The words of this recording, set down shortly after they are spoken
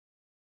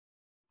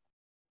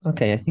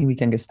Okay, I think we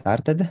can get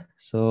started.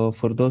 So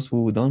for those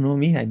who don't know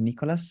me, I'm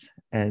Nicholas,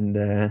 and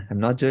I'm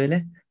not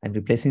Joele. I'm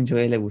replacing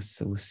Joele,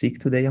 who's sick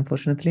today,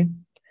 unfortunately.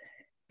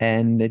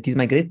 And it is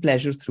my great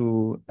pleasure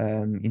to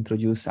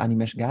introduce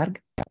Animesh Garg,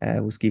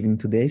 who's giving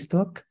today's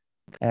talk.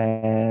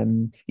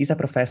 He's a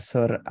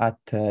professor at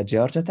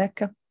Georgia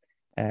Tech,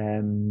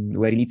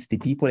 where he leads the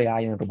People, AI,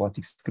 and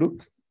Robotics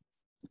group.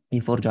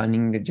 Before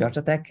joining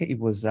Georgia Tech, he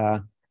was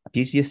a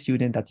PhD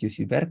student at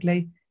UC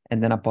Berkeley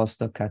and then a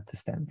postdoc at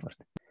Stanford.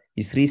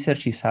 His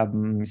research is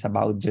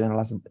about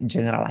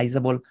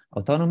generalizable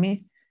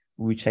autonomy,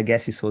 which I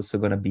guess is also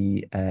going to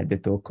be the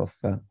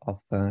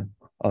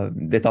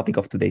topic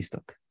of today's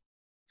talk.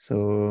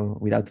 So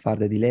without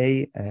further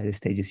delay, the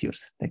stage is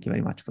yours. Thank you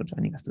very much for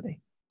joining us today.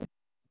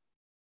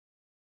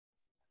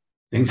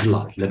 Thanks a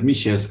lot. Let me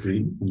share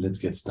screen and let's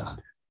get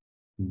started.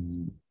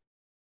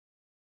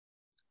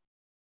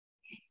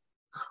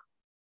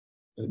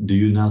 Do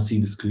you now see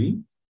the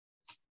screen?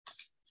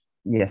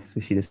 Yes, we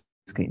see the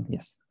screen,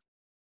 yes.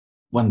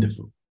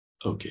 Wonderful.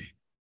 Okay.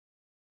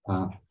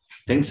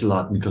 Thanks a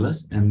lot,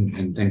 Nicholas,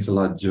 and thanks a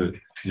lot,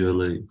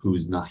 Joelle, who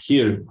is not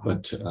here,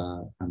 but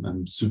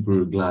I'm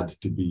super glad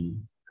to be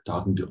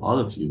talking to all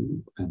of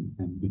you,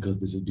 and because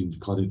this is being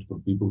recorded for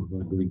people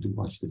who are going to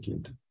watch this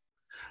later.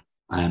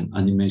 I am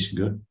Animesh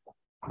Garg.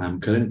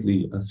 I'm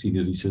currently a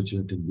senior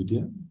researcher at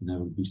NVIDIA, and I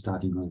will be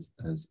starting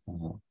as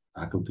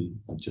faculty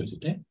at Georgia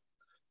Tech.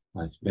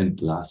 I've spent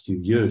the last few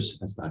years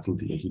as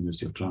faculty at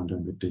University of Toronto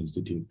and Victor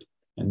Institute.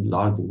 And a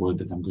lot of the work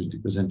that I'm going to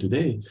present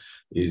today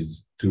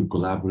is through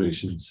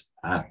collaborations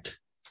at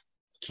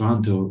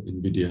Toronto,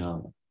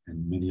 NVIDIA,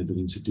 and many other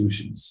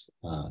institutions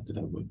that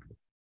I work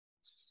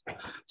with.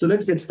 So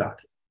let's get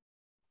started.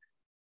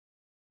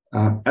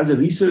 As a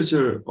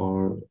researcher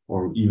or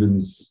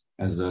even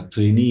as a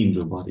trainee in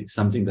robotics,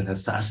 something that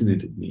has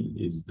fascinated me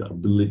is the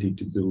ability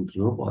to build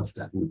robots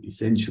that would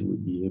essentially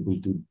be able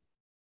to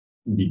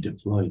be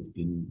deployed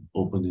in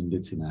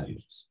open-ended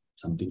scenarios,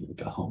 something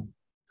like a home.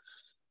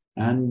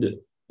 And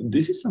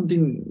this is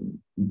something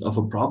of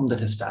a problem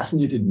that has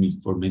fascinated me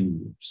for many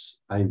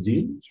years. I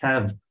really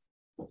have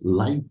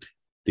liked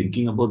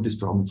thinking about this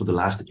problem for the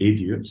last 8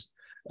 years.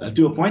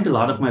 To a point, a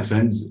lot of my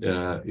friends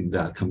in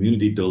the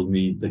community told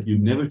me that you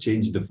never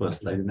changed the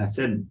first slide. And I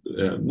said,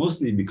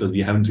 mostly because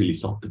we haven't really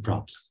solved the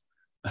problem.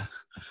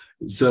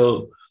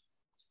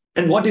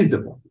 And what is the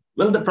problem?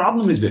 Well, the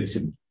problem is very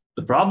simple.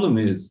 The problem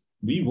is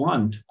we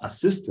want a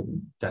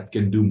system that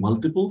can do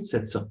multiple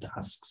sets of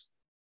tasks.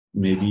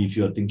 Maybe if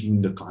you're thinking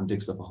in the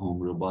context of a home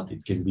robot,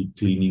 it can be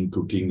cleaning,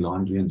 cooking,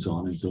 laundry, and so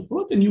on and so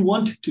forth. And you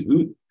want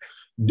to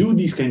do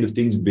these kind of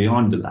things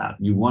beyond the lab.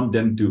 You want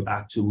them to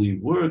actually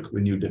work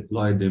when you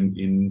deploy them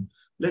in,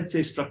 let's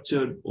say,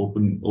 structured,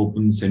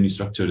 open,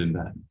 semi-structured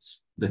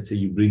environments. Let's say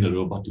you bring a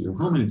robot to your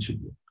home and it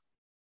should work.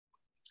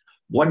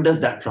 What does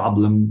that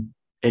problem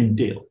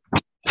entail?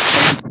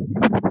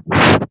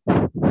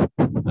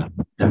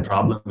 That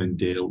problem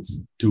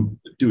entails two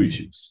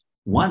issues.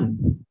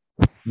 One,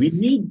 we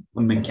need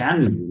a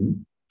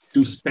mechanism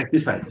to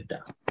specify the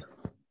task.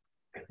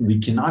 We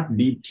cannot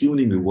be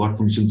tuning reward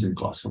functions and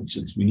cost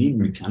functions. We need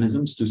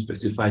mechanisms to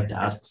specify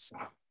tasks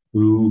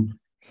through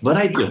a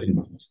variety of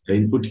input. The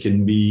input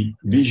can be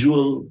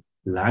visual,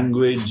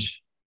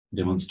 language,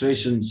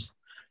 demonstrations,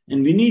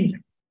 and we need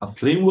a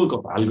framework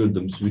of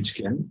algorithms which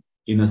can,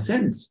 in a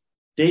sense,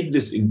 take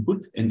this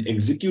input and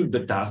execute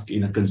the task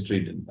in a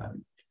constrained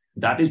environment.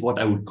 That is what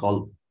I would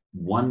call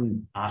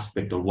one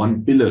aspect or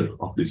one pillar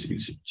of this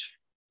research.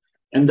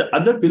 And the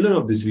other pillar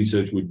of this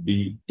research would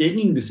be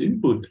taking this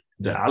input.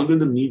 The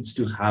algorithm needs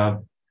to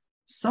have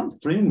some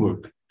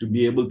framework to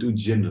be able to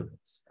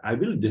generalize. I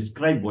will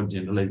describe what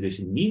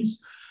generalization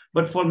means,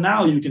 but for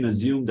now, you can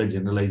assume that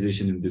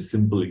generalization in this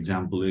simple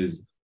example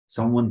is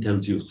someone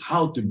tells you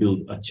how to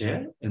build a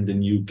chair, and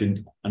then you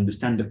can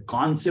understand the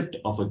concept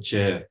of a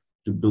chair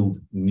to build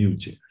new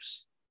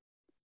chairs.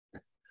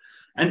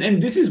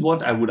 And this is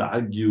what I would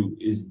argue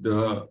is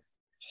the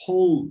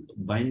whole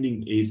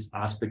binding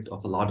aspect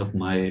of a lot of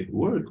my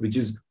work, which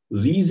is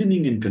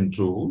reasoning and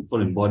control for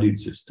embodied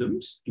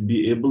systems to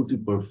be able to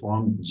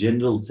perform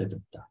general set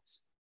of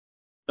tasks.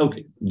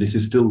 Okay, this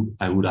is still,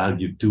 I would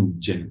argue, too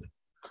general.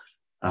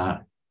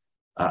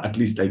 At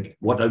least, like,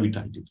 what are we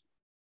trying to do?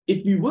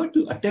 If we were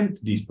to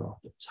attempt these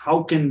problems,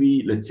 how can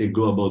we, let's say,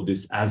 go about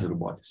this as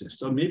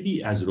roboticists, or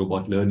maybe as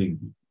robot learning?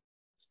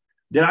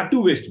 There are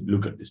two ways to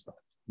look at this problem.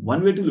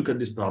 One way to look at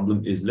this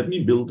problem is, let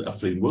me build a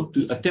framework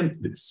to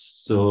attempt this.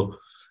 So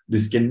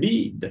this can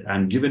be that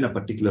I'm given a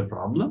particular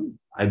problem.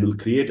 I will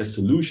create a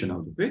solution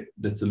out of it.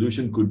 That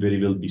solution could very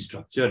well be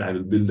structured. I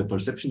will build a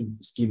perception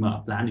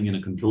schema, a planning and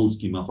a control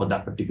schema for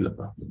that particular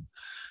problem.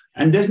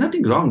 And there's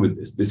nothing wrong with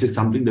this. This is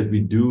something that we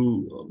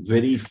do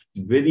very,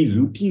 very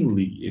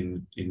routinely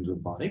in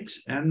robotics,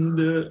 and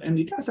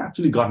it has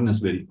actually gotten us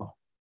very far.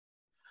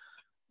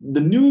 The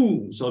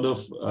new sort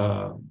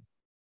of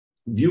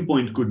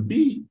viewpoint could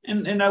be,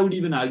 and I would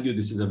even argue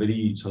this is a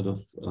very sort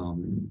of,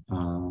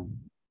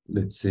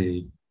 let's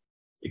say,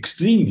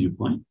 extreme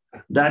viewpoint,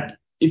 that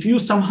if you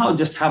somehow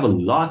just have a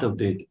lot of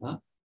data,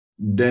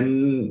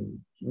 then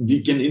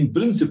we can, in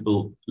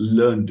principle,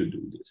 learn to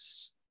do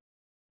this.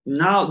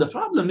 Now, the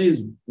problem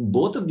is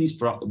both of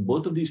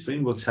these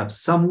frameworks have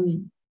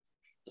some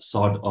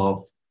sort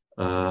of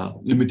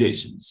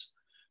limitations.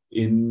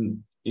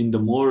 In the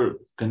more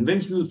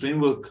conventional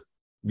framework,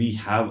 we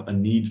have a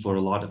need for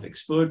a lot of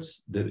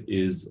experts. There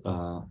is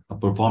a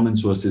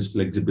performance versus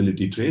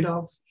flexibility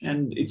trade-off,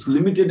 and it's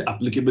limited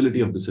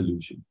applicability of the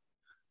solution.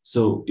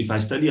 So if I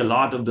study a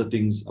lot of the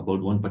things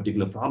about one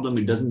particular problem,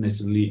 it doesn't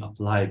necessarily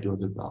apply to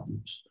other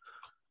problems.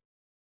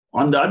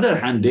 On the other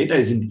hand, data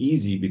isn't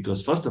easy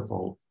because, first of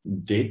all,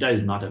 data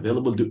is not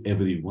available to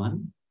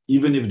everyone.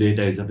 Even if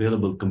data is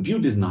available,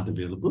 compute is not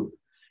available.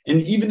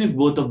 And even if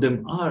both of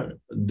them are,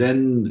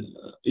 then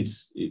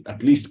it's,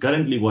 at least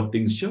currently, what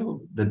things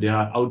show, that they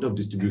are out of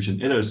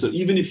distribution errors. So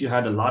even if you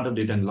had a lot of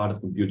data and a lot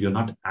of compute, you're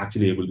not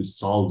actually able to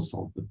solve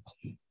the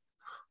problem.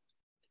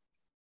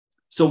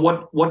 So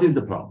what is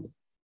the problem?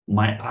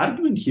 My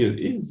argument here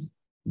is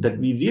that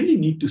we really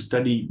need to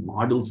study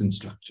models and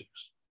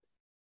structures.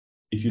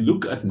 If you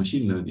look at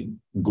machine learning,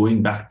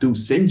 going back 2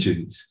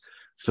 centuries,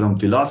 from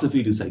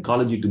philosophy to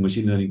psychology to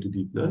machine learning to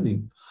deep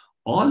learning,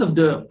 all of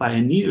the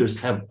pioneers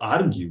have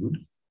argued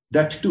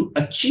that to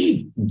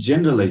achieve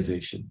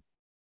generalization,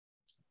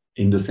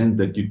 in the sense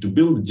that to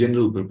build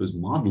general purpose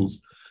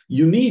models,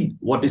 you need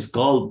what is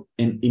called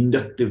an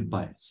inductive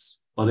bias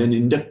or an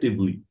inductive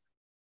leap.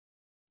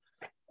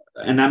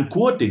 And I'm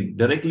quoting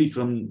directly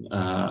from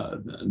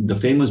the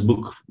famous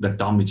book that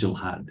Tom Mitchell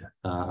had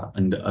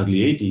in the early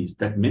 80s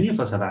that many of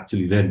us have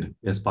actually read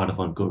as part of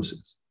our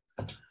courses.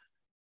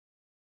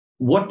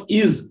 What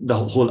is the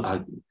whole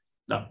argument?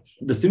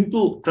 The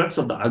simple crux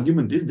of the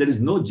argument is there is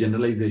no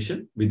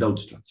generalization without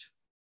structure.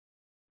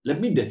 Let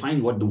me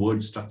define what the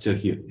word structure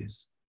here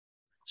is.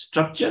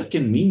 Structure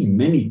can mean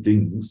many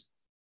things,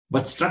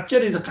 but structure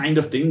is a kind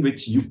of thing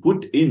which you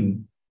put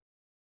in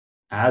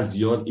as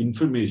your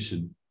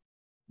information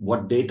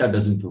what data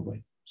doesn't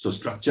provide. So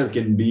structure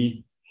can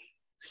be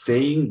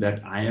saying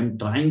that I am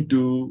trying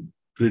to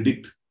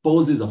predict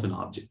poses of an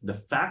object.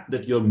 The fact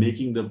that you're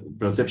making the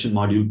perception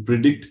module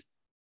predict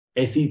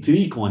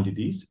SE3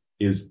 quantities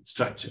is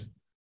structure.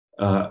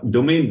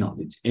 Domain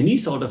knowledge, any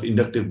sort of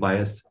inductive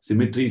bias,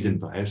 symmetries and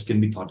priors can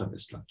be thought of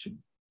as structure.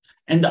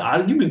 And the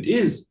argument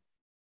is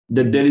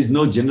that there is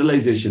no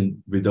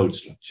generalization without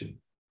structure.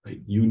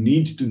 Right? You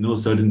need to know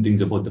certain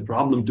things about the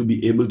problem to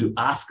be able to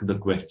ask the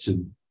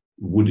question,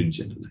 would it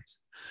generalize?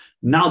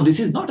 Now, this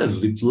is not a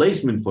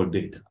replacement for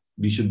data.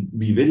 We should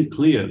be very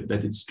clear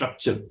that it's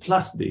structure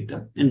plus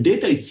data, and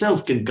data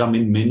itself can come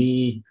in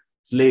many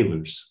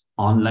flavors: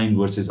 online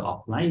versus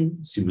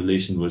offline,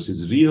 simulation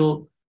versus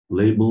real,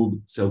 labeled,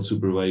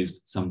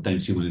 self-supervised,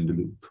 sometimes human in the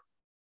loop.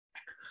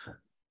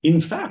 In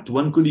fact,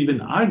 one could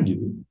even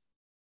argue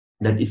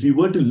that if you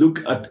were to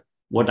look at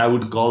what I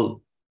would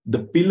call the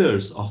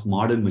pillars of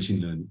modern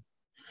machine learning,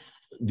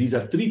 these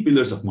are 3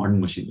 pillars of modern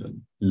machine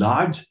learning: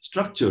 large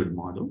structured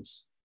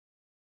models,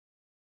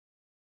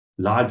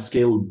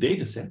 large-scale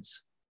data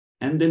sets,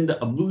 and then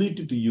the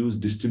ability to use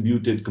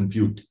distributed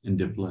compute in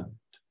deployment.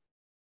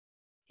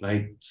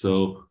 Right?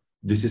 So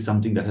this is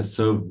something that has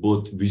served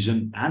both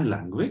vision and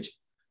language.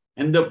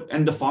 And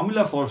the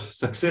formula for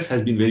success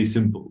has been very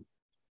simple.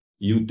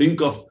 You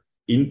think of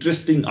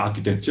interesting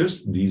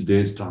architectures, these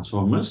days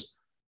transformers,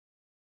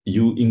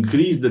 you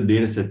increase the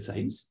data set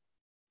size,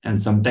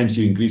 and sometimes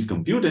you increase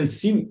compute, and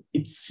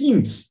it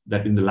seems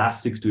that in the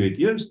last 6 to 8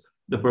 years,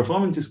 the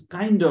performance is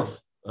kind of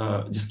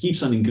just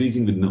keeps on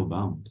increasing with no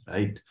bound,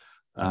 right?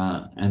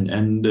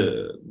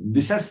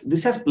 This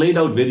has played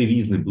out very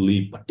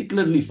reasonably,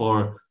 particularly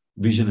for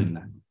vision and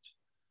language.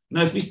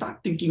 Now, if we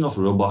start thinking of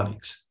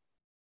robotics,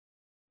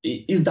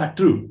 is that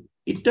true?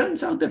 It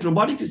turns out that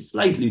robotics is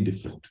slightly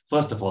different.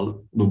 First of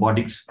all,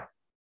 robotics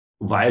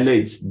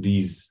violates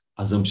these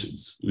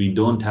assumptions. We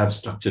don't have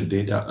structured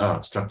data,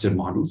 structured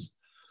models,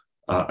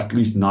 at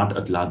least not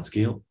at large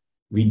scale.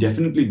 We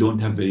definitely don't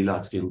have very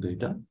large scale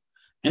data.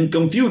 And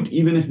compute,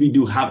 even if we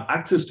do have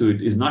access to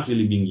it, is not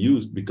really being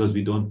used because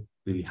we don't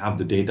really have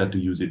the data to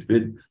use it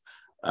with.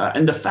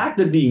 And the fact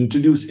that we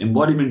introduce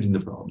embodiment in the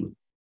problem,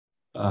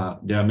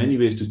 there are many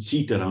ways to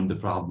cheat around the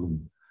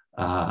problem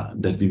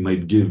that we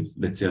might give,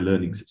 let's say, a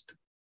learning system.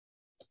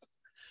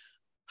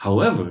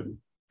 However,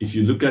 if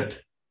you look at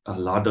a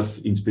lot of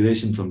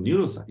inspiration from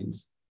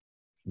neuroscience,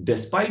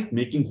 despite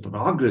making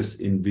progress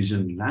in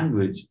vision and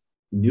language,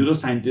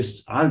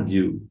 neuroscientists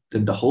argue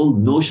that the whole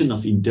notion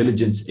of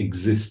intelligence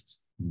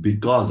exists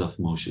because of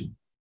motion.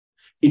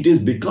 It is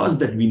because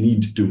that we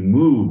need to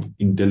move,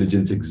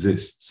 intelligence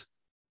exists.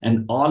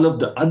 And all of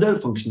the other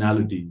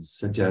functionalities,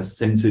 such as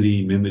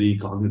sensory, memory,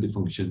 cognitive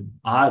function,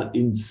 are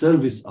in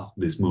service of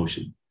this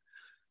motion.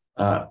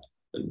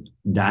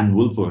 Dan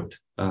Wolpert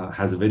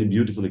has a very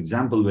beautiful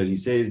example where he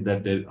says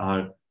that there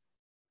are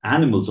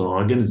animals or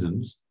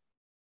organisms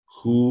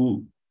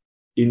who,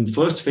 in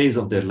first phase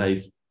of their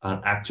life,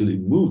 are actually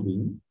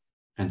moving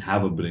and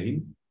have a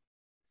brain.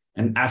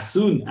 And as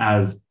soon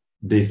as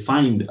they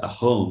find a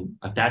home,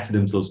 attach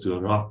themselves to a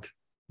rock,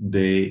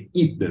 they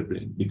eat their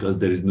brain because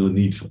there is no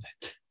need for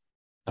it.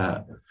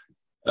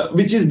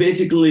 which is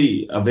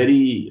basically a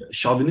very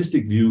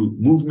chauvinistic view,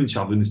 movement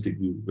chauvinistic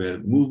view, where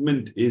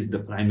movement is the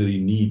primary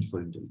need for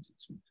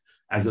intelligence.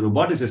 As a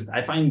roboticist,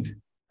 I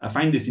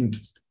find this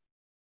interesting.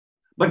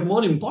 But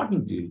more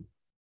importantly,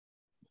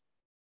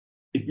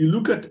 if you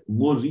look at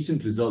more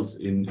recent results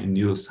in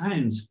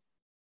neuroscience,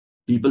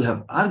 people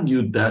have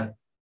argued that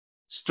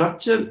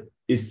structure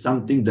is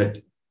something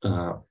that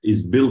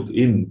is built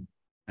in,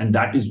 and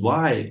that is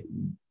why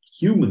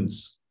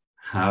humans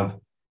have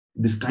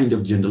this kind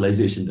of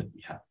generalization that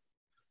we have.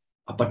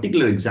 A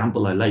particular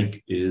example I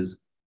like is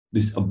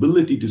this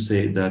ability to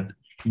say that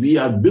we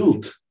are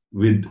built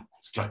with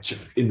structure,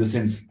 in the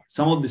sense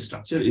some of the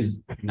structure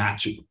is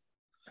natural.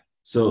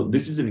 So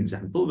this is an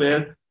example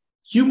where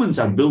humans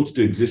are built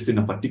to exist in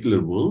a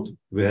particular world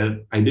where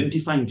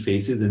identifying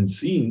faces and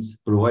scenes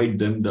provide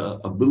them the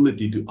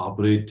ability to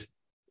operate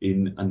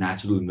in a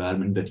natural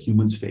environment that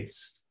humans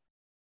face.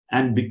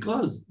 And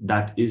because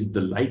that is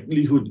the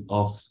likelihood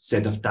of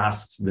set of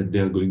tasks that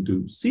they're going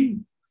to see,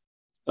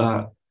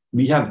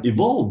 we have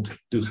evolved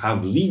to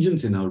have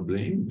regions in our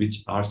brain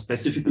which are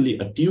specifically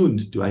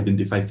attuned to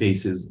identify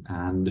faces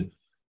and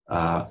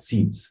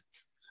scenes.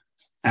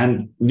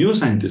 And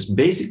neuroscientists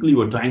basically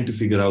were trying to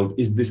figure out,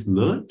 is this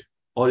learned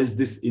or is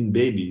this in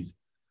babies?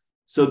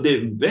 So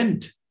they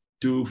went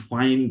to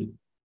find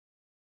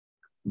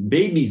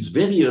babies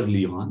very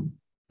early on,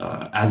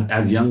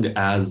 as young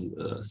as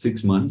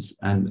 6 months,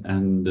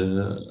 and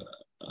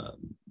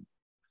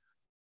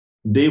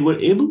they were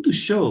able to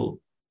show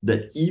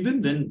that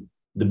even when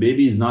the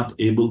baby is not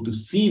able to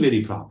see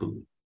very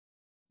properly,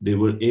 they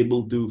were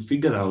able to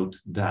figure out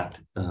that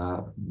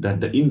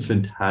the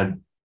infant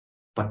had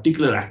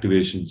particular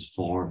activations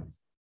for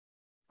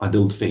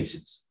adult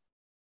faces.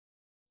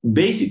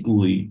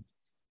 Basically,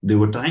 they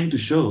were trying to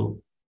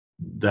show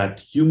that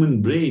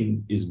human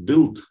brain is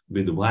built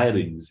with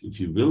wirings,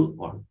 if you will,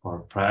 or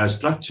prior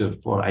structure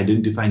for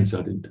identifying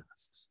certain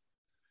tasks.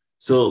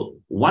 So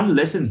one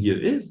lesson here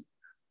is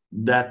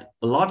that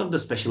a lot of the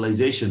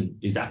specialization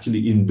is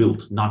actually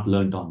inbuilt, not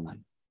learned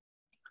online.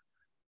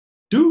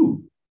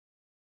 Two,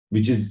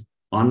 which is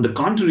on the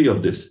contrary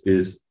of this,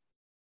 is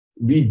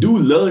we do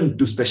learn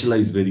to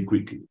specialize very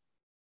quickly.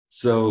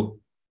 So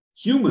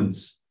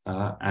humans,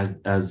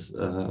 as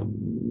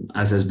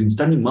has been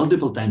studied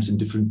multiple times in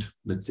different,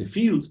 let's say,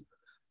 fields,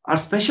 are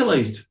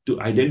specialized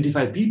to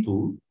identify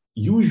people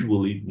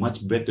usually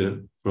much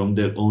better from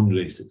their own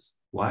races.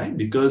 Why?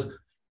 Because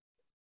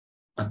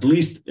at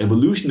least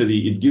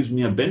evolutionary, it gives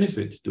me a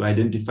benefit to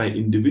identify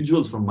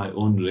individuals from my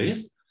own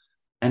race.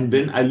 And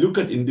when I look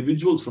at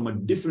individuals from a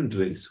different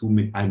race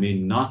whom I may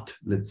not,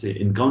 let's say,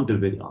 encounter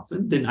very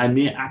often, then I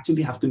may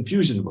actually have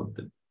confusion about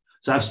them.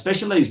 So I've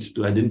specialized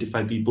to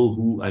identify people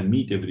who I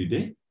meet every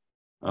day,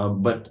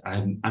 but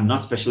I'm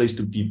not specialized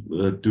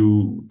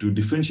to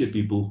differentiate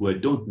people who I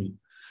don't meet.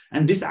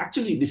 And this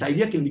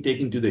idea can be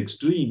taken to the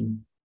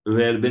extreme,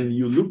 where when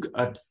you look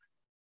at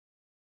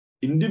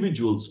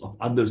individuals of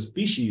other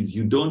species,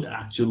 you don't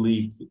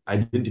actually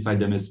identify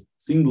them as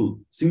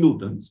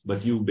singletons,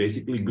 but you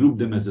basically group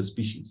them as a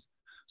species.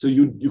 So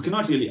you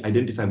cannot really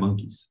identify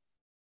monkeys.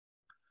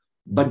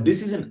 But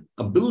this is an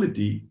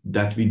ability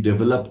that we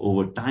develop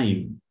over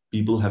time.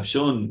 People have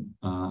shown,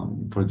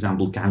 for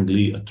example,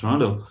 Kangley at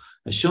Toronto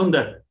has shown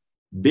that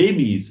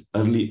babies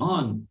early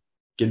on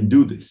can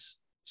do this.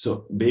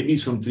 So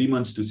babies from 3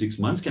 months to 6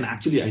 months can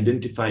actually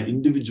identify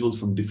individuals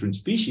from different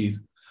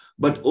species.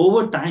 But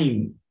over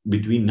time,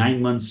 between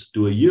 9 months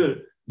to a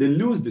year, they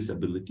lose this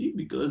ability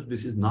because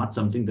this is not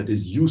something that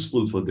is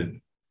useful for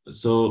them.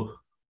 So,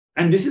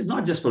 and this is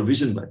not just for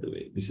vision, by the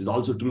way. This is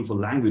also true for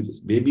languages.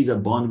 Babies are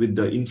born with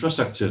the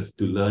infrastructure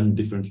to learn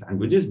different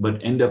languages,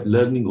 but end up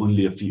learning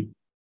only a few.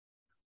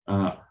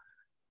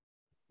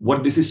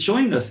 What this is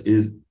showing us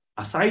is,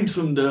 aside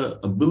from the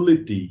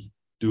ability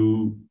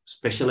to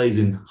specialize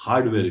in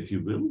hardware, if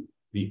you will,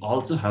 we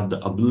also have the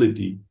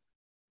ability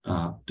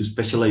to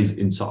specialize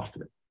in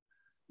software.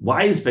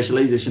 Why is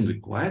specialization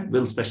required?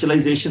 Well,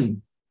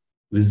 specialization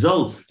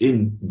results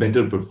in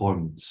better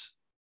performance.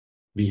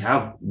 We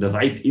have the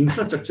right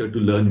infrastructure to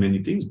learn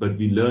many things, but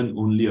we learn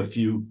only a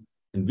few.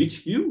 And which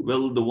few?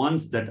 Well, the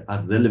ones that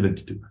are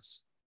relevant to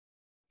us.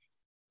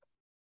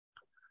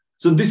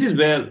 So this is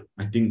where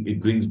I think it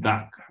brings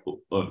back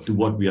to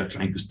what we are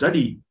trying to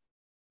study.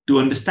 To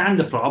understand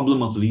the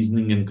problem of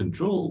reasoning and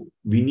control,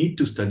 we need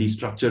to study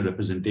structured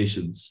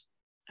representations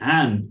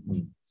and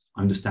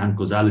understand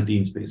causality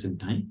in space and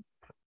time.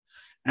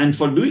 And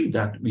for doing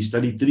that, we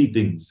study three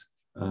things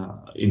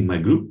in my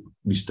group.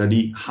 We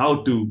study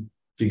how to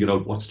figure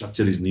out what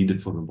structure is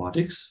needed for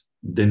robotics.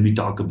 Then we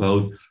talk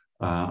about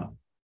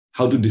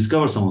how to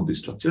discover some of this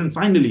structure. And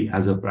finally,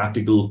 as a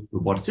practical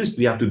roboticist,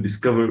 we have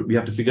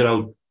to figure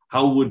out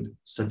how would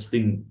such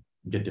thing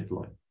get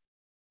deployed.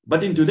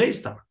 But in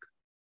today's talk,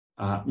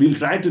 we'll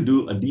try to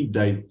do a deep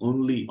dive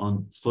only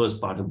on the first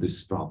part of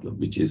this problem,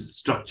 which is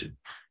structure.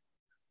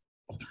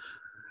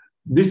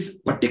 This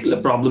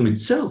particular problem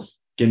itself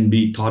can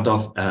be thought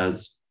of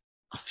as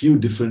a few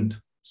different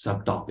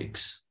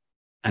subtopics.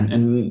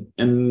 And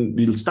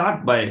we'll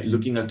start by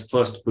looking at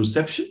first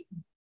perception,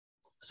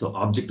 So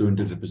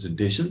object-oriented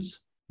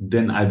representations.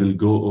 Then I will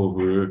go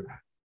over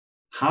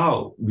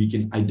how we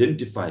can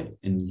identify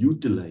and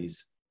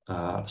utilize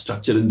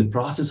structure in the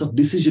process of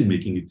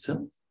decision-making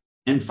itself.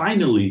 And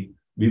finally,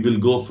 we will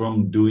go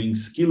from doing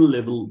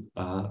skill-level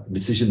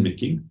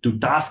decision-making to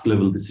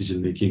task-level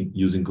decision-making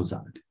using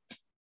causality.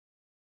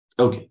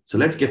 Okay, so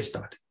let's get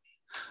started.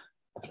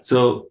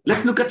 So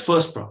let's look at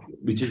first problem,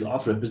 which is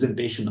of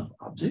representation of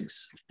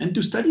objects. And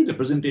to study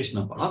representation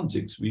of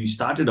objects, we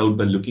started out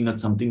by looking at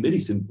something very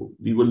simple.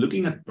 We were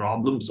looking at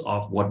problems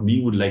of what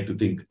we would like to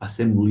think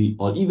assembly,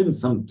 or even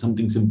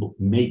something simple,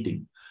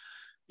 mating.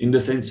 In the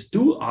sense,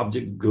 two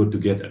objects go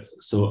together.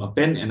 So a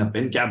pen and a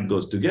pen cap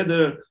goes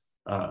together.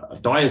 A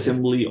toy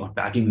assembly or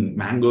packing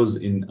mangoes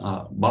in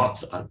a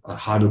box are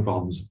harder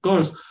problems, of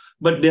course.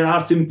 But there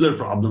are simpler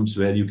problems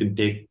where you can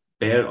take a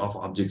pair of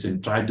objects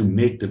and try to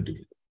mate them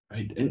together.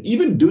 Right? And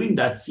even doing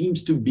that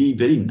seems to be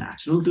very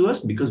natural to us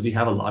because we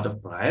have a lot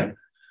of prior,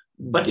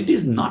 but it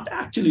is not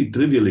actually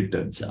trivial, it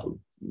turns out,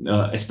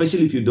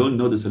 especially if you don't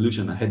know the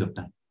solution ahead of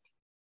time.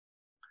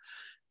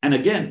 And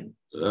again,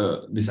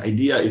 this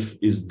idea, if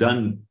is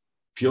done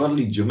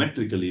purely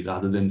geometrically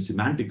rather than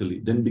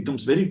semantically, then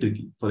becomes very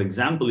tricky. For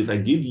example, if I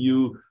give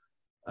you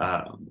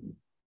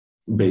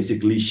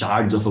basically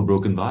shards of a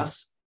broken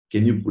vase,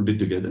 can you put it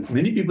together?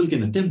 Many people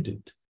can attempt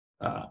it.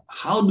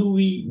 How do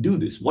we do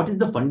this? What is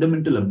the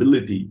fundamental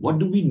ability? What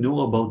do we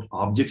know about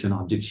objects and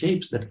object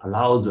shapes that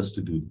allows us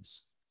to do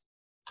this?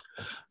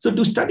 So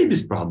to study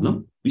this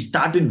problem, we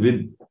started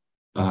with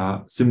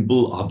a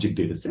simple object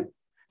data set.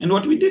 And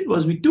what we did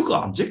was we took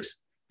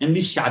objects and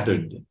we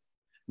shattered them.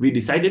 We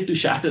decided to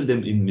shatter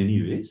them in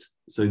many ways.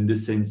 So in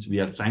this sense, we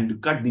are trying to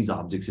cut these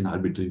objects in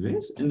arbitrary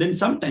ways. And then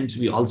sometimes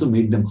we also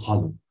made them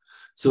hollow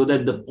so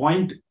that the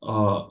point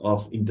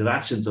of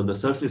interactions on the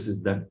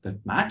surfaces that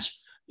match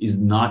is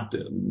not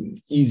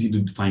easy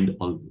to find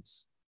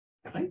always,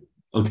 right?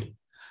 Okay,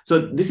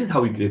 so this is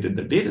how we created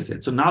the data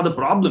set. So now the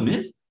problem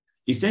is,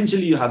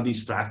 essentially you have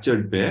these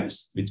fractured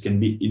pairs, which can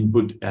be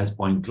input as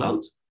point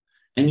clouds,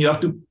 and you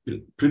have to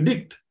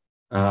predict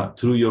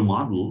through your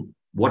model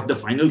what the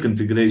final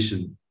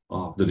configuration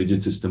of the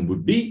rigid system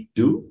would be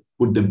to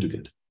put them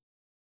together,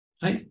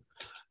 right?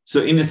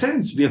 So in a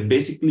sense, we have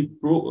basically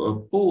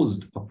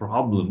posed a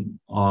problem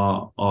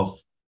of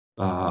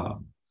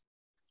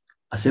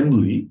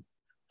assembly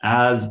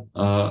as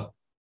a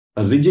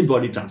rigid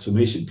body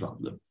transformation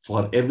problem.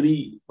 For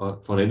every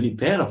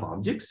pair of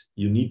objects,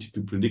 you need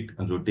to predict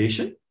a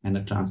rotation and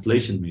a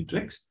translation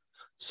matrix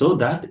so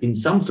that in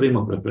some frame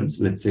of reference,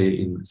 let's say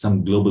in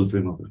some global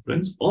frame of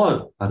reference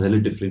or a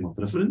relative frame of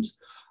reference,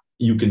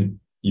 you can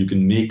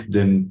make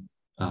them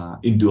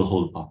into a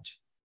whole object.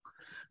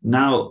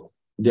 Now,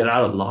 there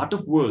are a lot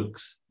of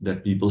works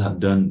that people have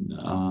done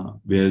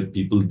where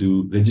people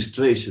do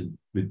registration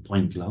with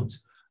point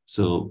clouds.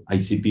 So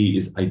ICP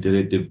is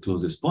iterative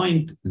closest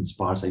point, and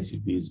sparse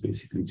ICP is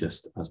basically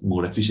just a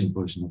more efficient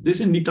version of this.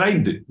 And we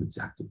tried it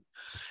exactly.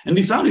 And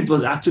we found it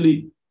was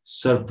actually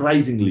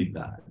surprisingly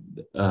bad.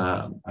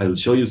 I'll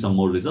show you some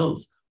more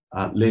results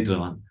later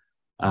on.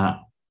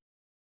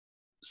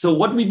 So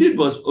what we did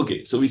was,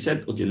 okay, so we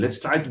said, okay, let's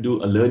try to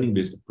do a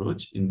learning-based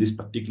approach. In this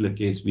particular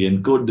case, we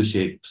encode the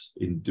shapes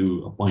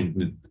into a point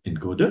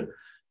encoder.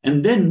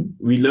 And then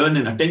we learn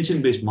an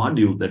attention-based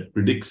module that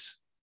predicts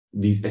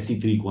these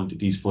SE3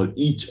 quantities for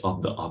each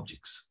of the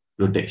objects'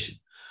 rotation.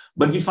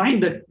 But we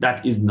find that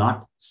that is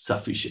not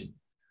sufficient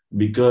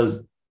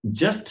because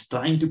just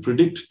trying to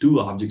predict two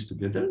objects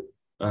together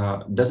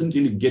doesn't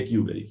really get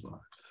you very far.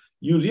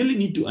 You really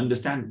need to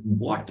understand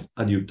what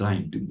are you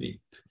trying to make.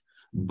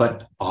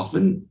 But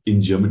often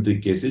in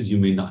geometric cases, you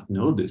may not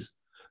know this.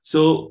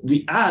 So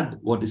we add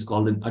what is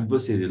called an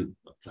adversarial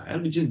prior,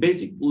 which is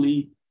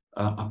basically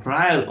a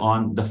prior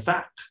on the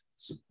fact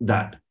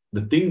that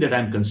the thing that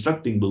I'm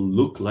constructing will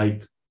look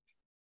like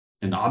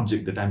an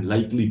object that I'm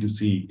likely to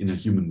see in a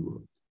human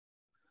world,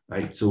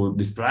 right? So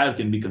this prior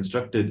can be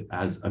constructed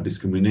as a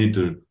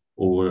discriminator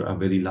over a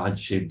very large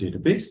shape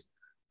database.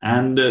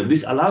 And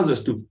this allows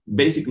us to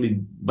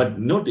basically, but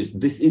notice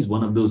this is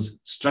one of those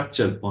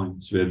structure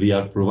points where we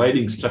are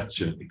providing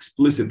structure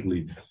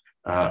explicitly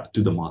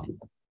to the model.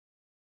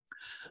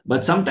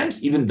 But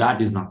sometimes even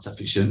that is not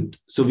sufficient.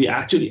 So we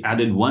actually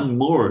added one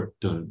more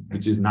term,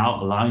 which is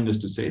now allowing us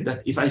to say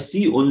that if I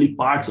see only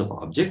parts of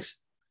objects,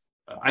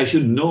 I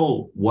should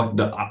know what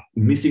the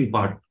missing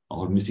part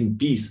or missing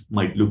piece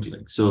might look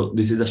like. So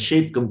this is a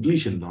shape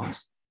completion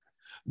loss.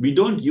 We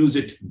don't use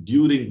it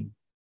during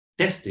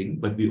testing,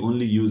 but we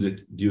only use it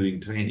during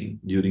training.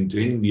 During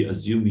training, we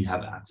assume we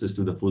have access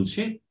to the full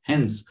shape.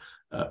 Hence,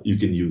 you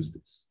can use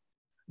this.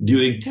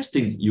 During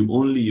testing, you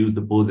only use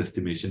the pose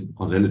estimation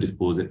or relative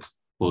pose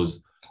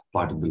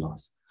part of the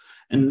loss.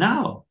 And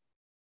now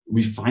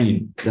we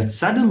find that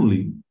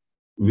suddenly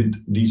with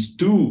these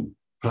two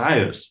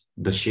priors,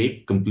 the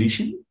shape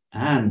completion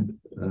and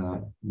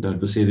the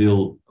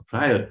adversarial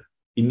prior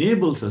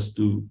enables us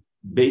to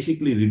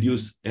basically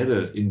reduce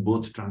error in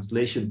both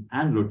translation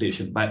and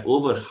rotation by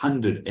over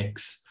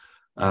 100x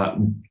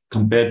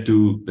compared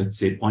to, let's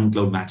say, point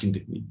cloud matching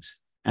techniques.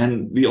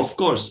 And we, of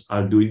course,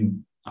 are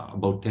doing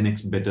about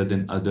 10x better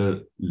than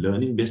other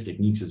learning-based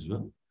techniques as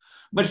well.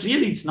 But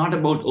really, it's not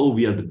about, oh,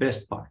 we are the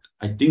best part.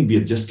 I think we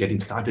are just getting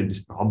started.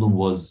 This problem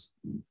was,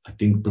 I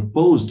think,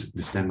 proposed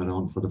this time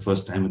around for the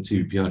first time at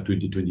CVPR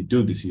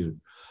 2022 this year.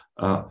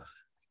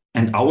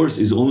 And ours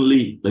is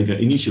only like an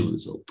initial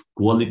result.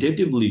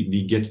 Qualitatively,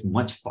 we get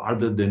much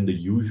farther than the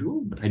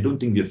usual, but I don't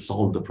think we have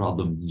solved the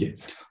problem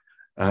yet.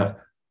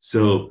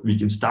 So we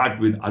can start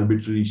with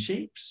arbitrary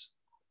shapes,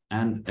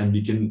 and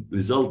we can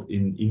result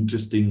in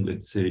interesting,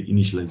 let's say,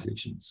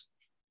 initializations.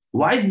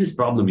 Why is this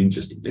problem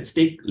interesting? Let's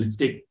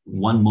take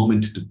one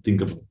moment to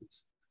think about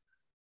this.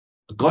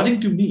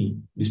 According to me,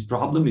 this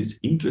problem is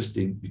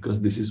interesting because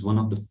this is one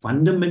of the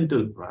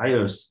fundamental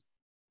priors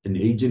an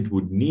agent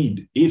would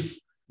need if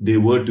they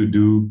were to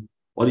do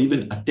or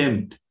even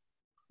attempt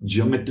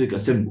geometric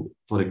assembly.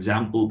 For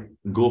example,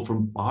 go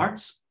from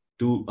parts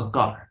to a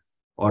car,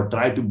 or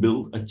try to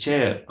build a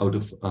chair out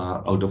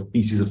of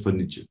pieces of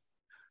furniture.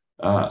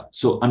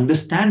 So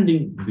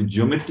understanding the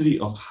geometry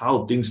of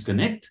how things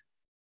connect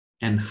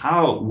and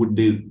how would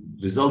they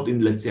result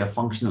in, let's say, a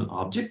functional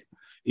object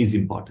is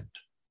important.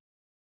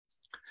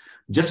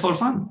 Just for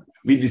fun,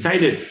 we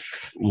decided,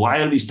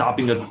 why are we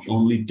stopping at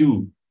only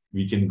 2?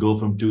 We can go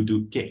from 2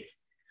 to k.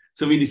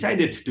 So we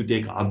decided to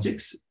take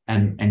objects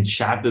and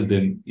shatter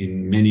them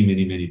in many,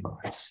 many, many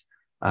parts.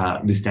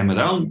 This time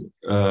around,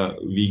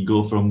 we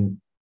go from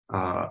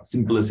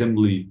simple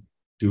assembly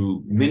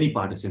to many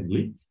part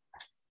assembly.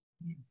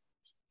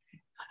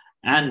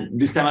 And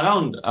this time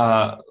around,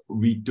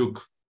 we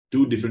took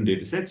 2 different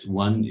data sets.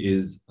 One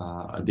is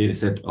a data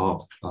set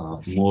of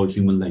more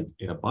human-like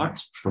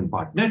parts from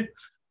PartNet,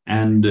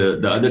 and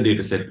the other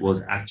data set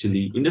was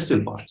actually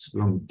industrial parts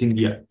from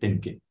Thingia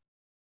 10K.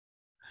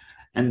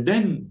 And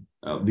then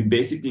we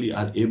basically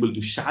are able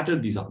to shatter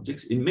these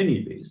objects in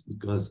many ways,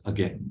 because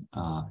again,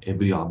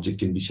 every object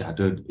can be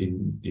shattered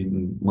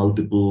in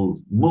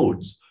multiple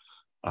modes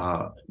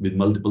with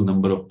multiple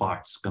number of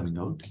parts coming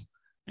out.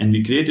 And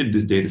we created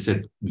this data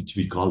set, which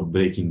we call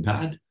Breaking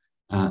Bad.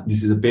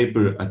 This is a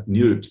paper at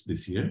NeurIPS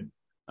this year,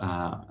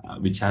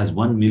 which has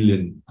 1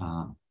 million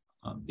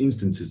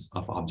instances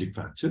of object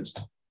fractures.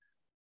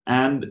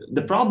 And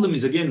the problem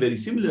is, again, very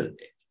similar,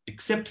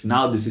 except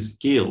now this is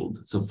scaled.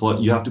 So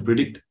you have to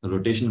predict a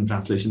rotation and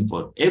translation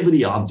for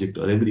every object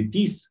or every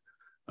piece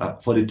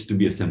for it to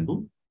be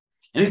assembled.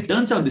 And it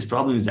turns out this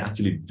problem is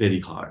actually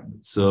very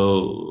hard.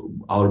 So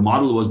our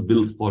model was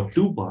built for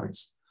 2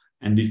 parts,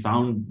 and we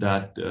found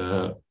that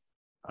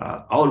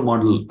our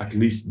model, at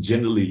least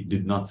generally,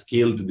 did not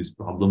scale to this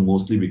problem,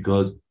 mostly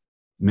because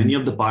many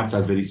of the parts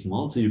are very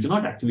small. So you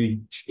cannot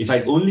actually, if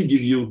I only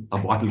give you a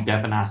bottle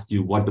cap and ask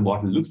you what the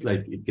bottle looks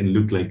like, it can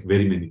look like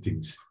very many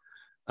things.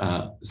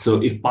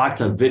 So if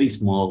parts are very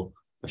small,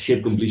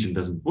 shape completion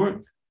doesn't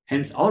work.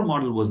 Hence, our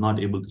model was not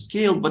able to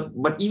scale.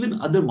 But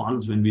even other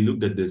models, when we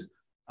looked at this,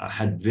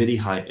 had very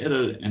high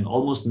error, and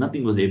almost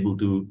nothing was able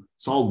to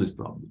solve this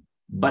problem.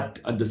 But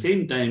at the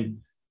same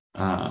time,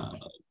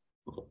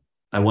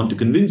 I want to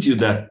convince you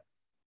that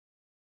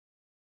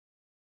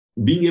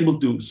being able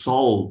to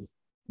solve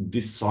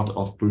this sort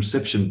of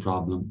perception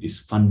problem is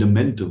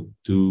fundamental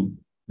to,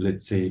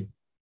 let's say,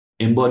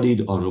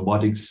 embodied or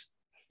robotics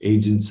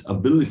agents'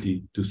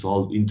 ability to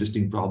solve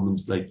interesting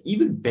problems, like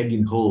even peg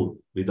in hole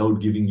without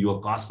giving you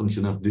a cost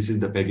function of this is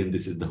the peg and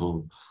this is the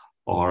hole,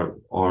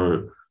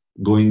 or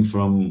going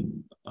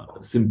from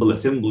simple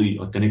assembly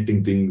or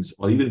connecting things,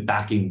 or even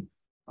packing.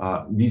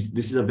 This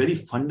is a very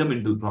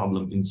fundamental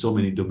problem in so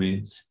many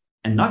domains,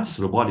 and not just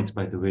robotics,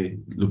 by the way,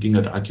 looking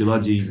at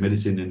archaeology,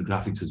 medicine, and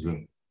graphics as well.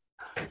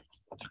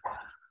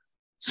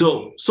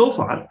 So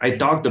far, I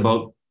talked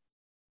about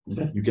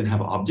that you can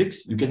have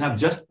objects, you can have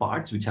just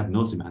parts which have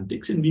no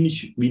semantics, and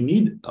we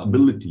need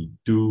ability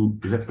to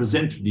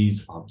represent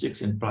these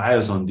objects and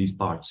priors on these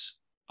parts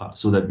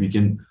so that we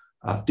can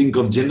think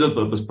of general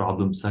purpose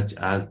problems such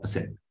as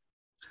assembly.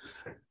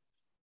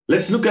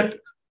 Let's look at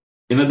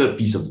another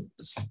piece of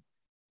this.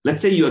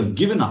 Let's say you are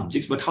given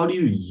objects, but how do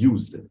you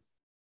use them?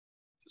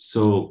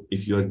 So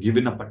if you are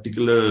given a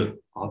particular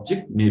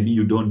object, maybe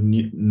you don't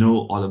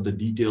know all of the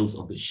details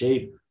of the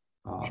shape,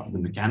 the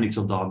mechanics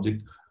of the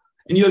object,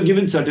 and you are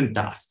given certain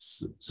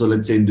tasks. So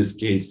let's say in this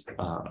case,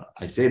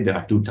 I say there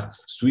are 2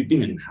 tasks,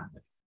 sweeping and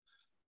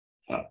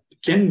hammer.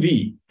 Can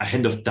we,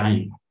 ahead of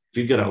time,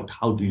 figure out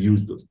how to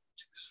use those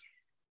objects?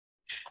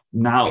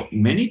 Now,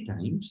 many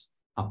times,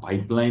 a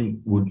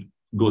pipeline would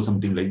go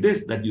something like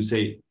this, that you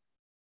say,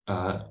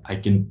 I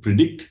can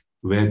predict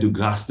where to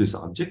grasp this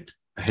object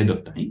ahead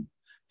of time,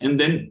 and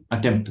then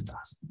attempt the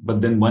task. But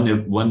then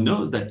one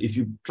knows that if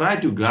you try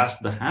to grasp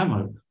the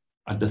hammer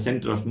at the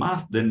center of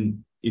mass,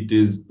 then it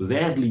is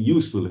rarely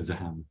useful as a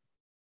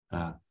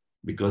hammer,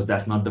 because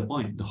that's not the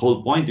point. The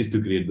whole point is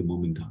to create the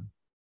momentum.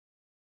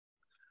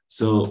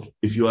 So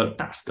if you are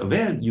task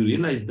aware, you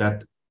realize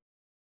that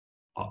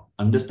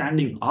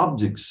understanding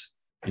objects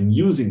and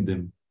using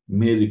them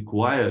may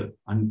require,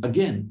 and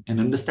again, an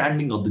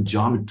understanding of the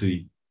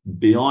geometry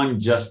beyond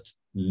just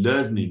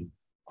learning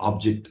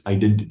object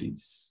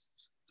identities.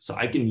 So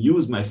I can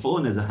use my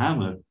phone as a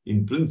hammer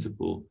in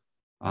principle,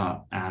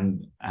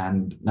 and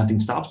nothing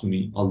stops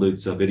me, although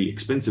it's a very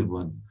expensive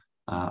one,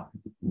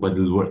 but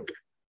it'll work.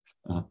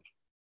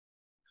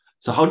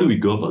 So how do we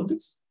go about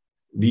this?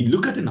 We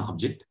look at an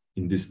object.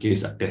 In this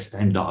case, at test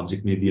time, the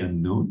object may be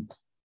unknown.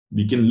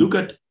 We can look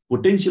at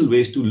potential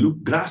ways to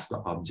grasp the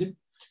object.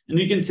 And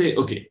we can say,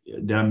 okay,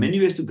 there are many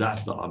ways to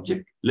grasp the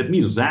object. Let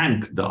me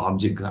rank the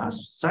object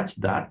grasp such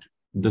that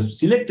the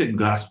selected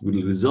grasp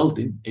will result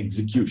in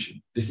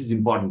execution. This is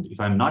important. If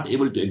I'm not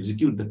able to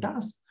execute the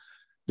task,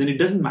 then it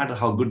doesn't matter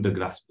how good the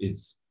grasp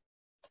is.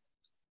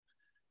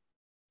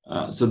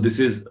 So this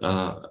is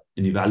an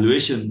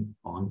evaluation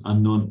on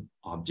unknown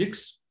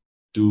objects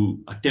to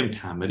attempt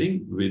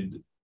hammering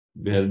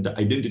where the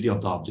identity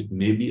of the object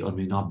may be or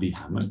may not be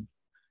hammered.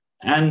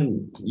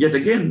 And yet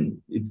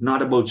again, it's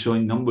not about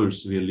showing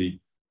numbers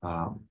really,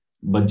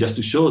 but just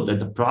to show that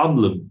the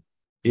problem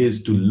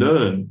is to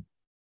learn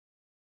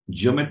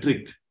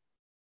geometric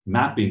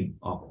mapping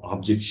of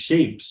object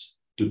shapes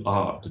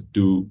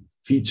to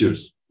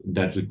features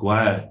that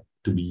require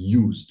to be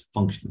used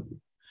functionally.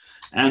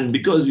 And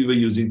because we were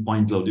using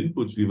point cloud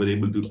inputs, we were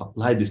able to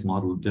apply this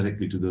model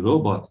directly to the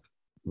robot,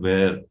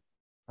 where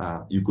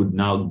you could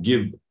now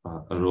give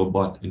a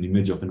robot an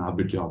image of an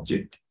arbitrary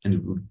object, and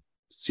it would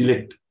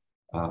select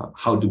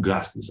how to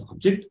grasp this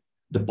object.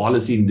 The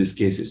policy in this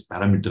case is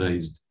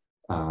parameterized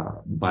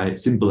by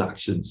simple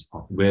actions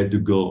of where to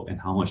go and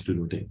how much to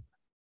rotate.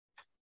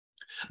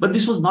 But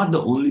this was not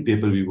the only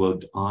paper we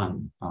worked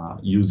on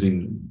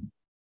using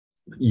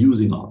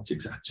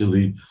objects,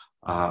 actually.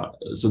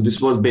 So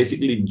this was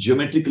basically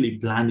geometrically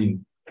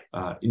planning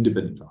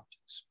independent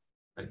objects.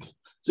 Right?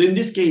 So in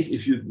this case,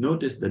 if you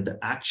notice that the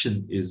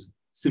action is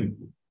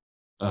simple,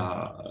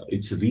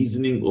 it's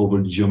reasoning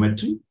over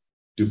geometry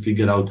to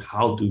figure out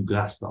how to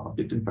grasp the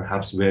object and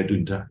perhaps where to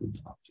interact with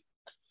the object.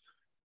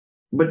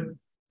 But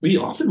we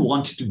often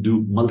want to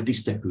do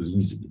multi-step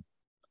reasoning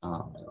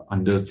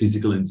under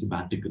physical and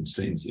semantic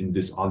constraints in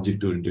this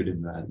object-oriented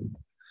environment.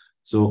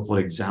 So for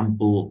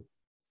example,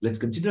 let's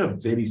consider a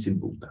very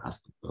simple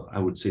task. I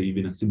would say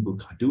even a simple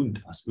cartoon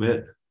task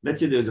where,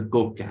 let's say there's a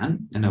Coke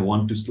can and I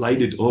want to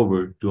slide it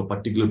over to a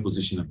particular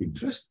position of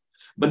interest,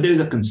 but there is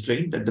a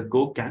constraint that the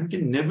Coke can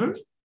never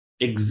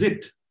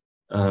exit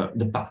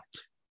the path,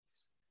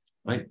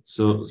 right?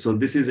 So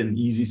this is an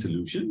easy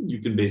solution.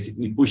 You can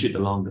basically push it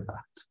along the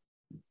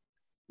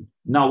path.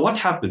 Now, what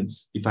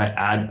happens if I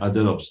add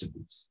other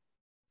obstacles?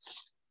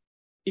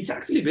 It's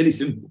actually very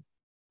simple.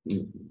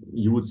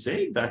 You would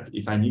say that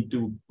if I need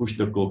to push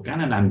the Coke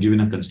can and I'm given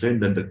a constraint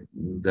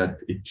that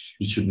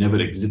it should never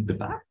exit the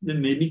path,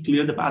 then maybe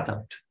clear the path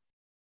out.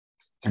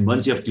 And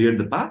once you have cleared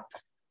the path,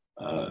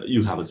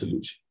 you have a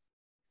solution.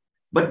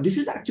 But this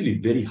is actually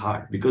very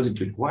hard because it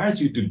requires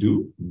you to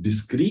do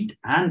discrete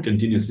and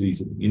continuous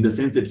reasoning, in the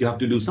sense that you have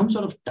to do some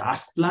sort of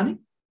task planning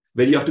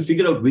where you have to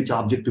figure out which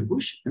object to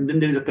push. And then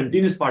there is a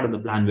continuous part of the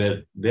plan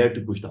where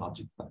to push the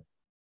object by.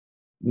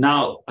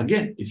 Now,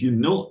 again, if you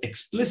know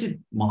explicit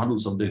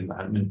models of the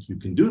environment, you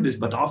can do this,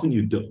 but often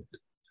you don't.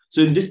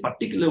 So in this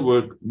particular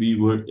work, we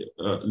were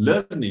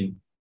learning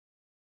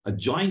a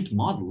joint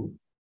model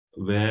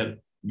where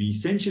we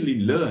essentially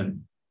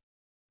learn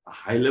a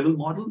high-level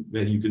model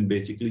where you can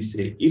basically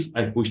say, if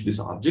I push this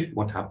object,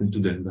 what happens to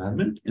the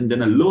environment? And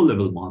then a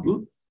low-level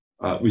model,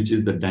 which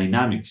is the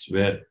dynamics,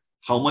 where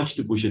how much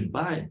to push it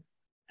by.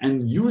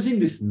 And using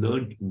this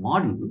learned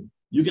model,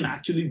 you can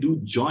actually do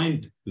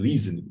joint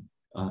reasoning.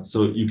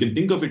 So you can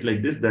think of it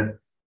like this, that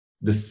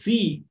the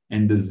C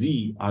and the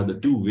Z are the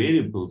two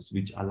variables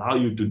which allow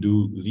you to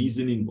do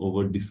reasoning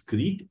over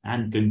discrete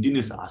and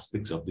continuous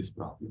aspects of this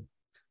problem.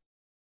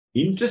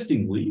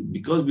 Interestingly,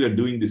 because we are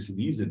doing this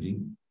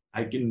reasoning,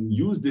 I can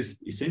use this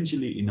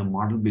essentially in a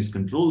model-based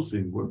control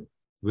framework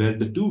where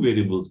the two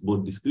variables,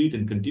 both discrete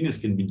and continuous,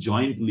 can be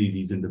jointly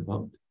reasoned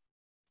about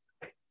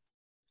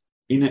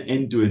in an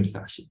end-to-end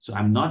fashion. So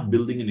I'm not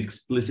building an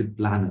explicit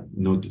planner,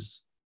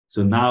 notice.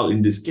 So now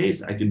in this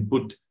case, I can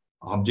put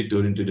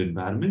object-oriented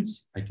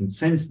environments, I can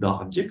sense the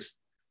objects,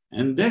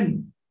 and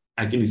then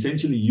I can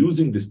essentially,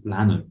 using this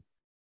planner,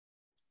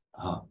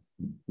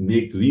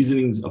 make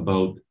reasonings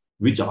about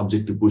which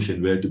object to push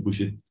and where to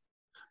push it,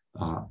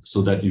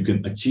 so that you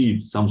can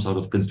achieve some sort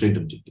of constraint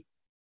objective.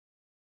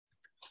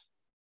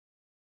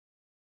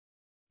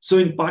 So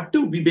in part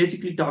 2, we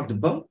basically talked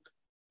about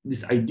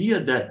this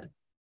idea that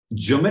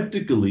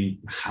geometrically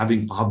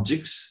having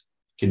objects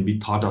can be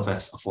thought of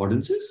as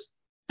affordances.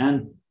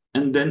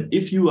 And then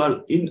if you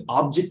are in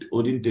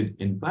object-oriented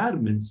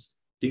environments,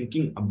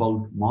 thinking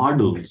about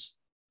models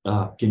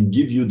can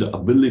give you the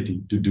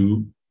ability to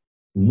do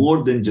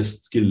more than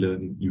just skill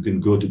learning. You can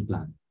go to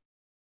plan.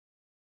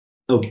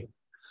 Okay,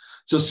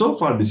 so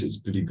far this is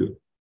pretty good.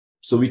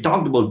 So we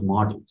talked about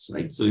models,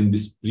 right? So in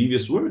this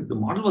previous work, the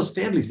model was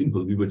fairly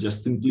simple. We were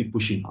just simply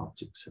pushing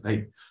objects,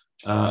 right?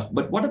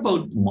 But what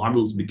about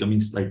models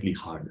becoming slightly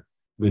harder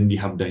when we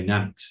have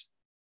dynamics?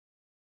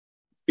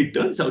 It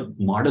turns out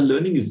model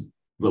learning is,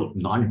 well,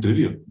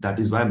 non-trivial. That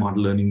is why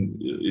model learning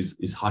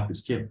is hard to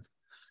scale.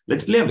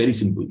 Let's play a very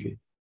simple game.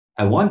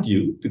 I want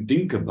you to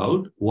think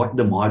about what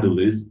the model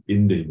is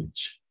in the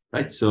image.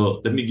 right?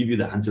 So let me give you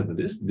the answer for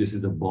this. This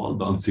is a ball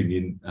bouncing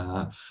in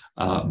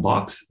a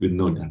box with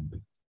no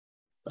damping.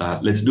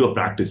 Let's do a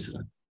practice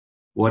run.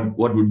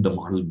 What would the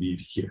model be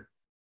here?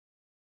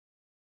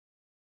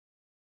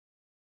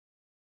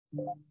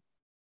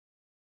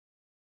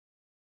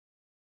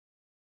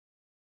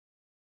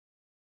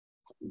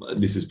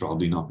 This is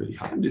probably not very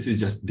hard. This is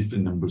just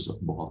different numbers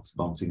of balls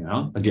bouncing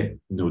around.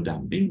 Again, no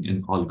damping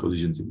and all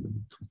collisions in the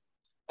middle.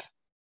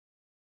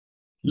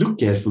 Look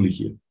carefully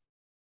here.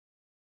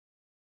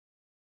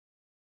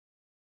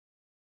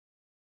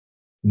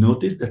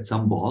 Notice that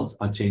some balls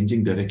are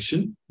changing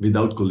direction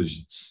without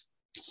collisions.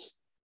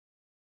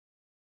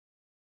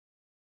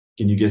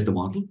 Can you guess the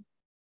model?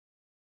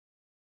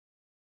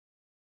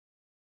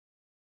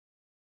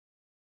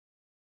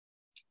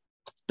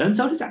 Turns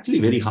out it's actually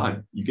very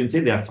hard. You can say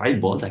there are 5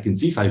 balls. I can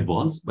see 5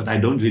 balls, but I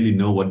don't really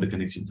know what the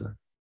connections are.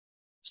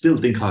 Still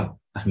think hard.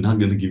 I'm not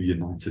going to give you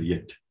an answer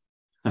yet.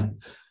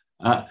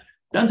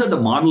 Turns out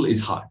the model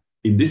is hard.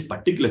 In this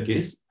particular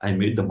case, I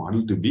made the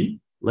model to be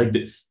like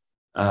this.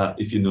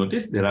 If you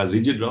notice, there are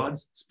rigid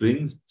rods,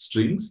 springs,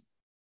 strings,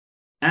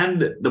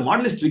 and the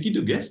model is tricky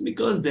to guess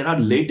because there are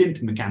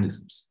latent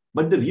mechanisms.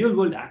 But the real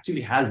world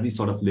actually has these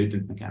sort of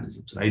latent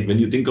mechanisms, right? When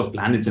you think of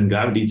planets and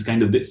gravity, it's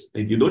kind of this.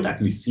 Right? You don't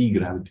actually see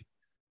gravity.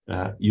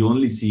 You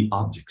only see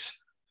objects.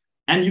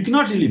 And you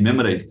cannot really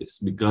memorize this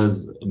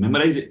because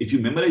if you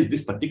memorize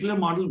this particular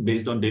model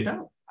based on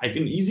data, I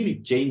can easily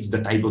change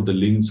the type of the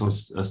links or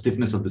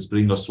stiffness of the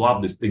spring or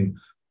swap this thing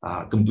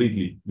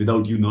completely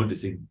without you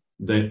noticing.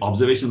 The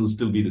observation will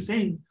still be the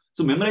same.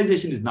 So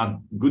memorization is not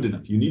good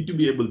enough. You need to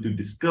be able to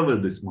discover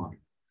this model.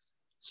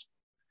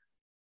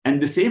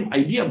 And the same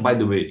idea, by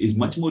the way, is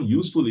much more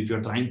useful if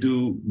you're trying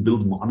to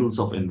build models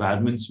of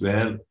environments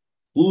where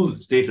full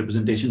state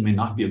representation may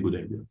not be a good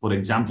idea. For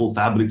example,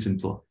 fabrics and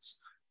clothes.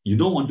 You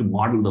don't want to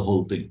model the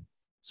whole thing.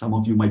 Some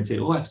of you might say,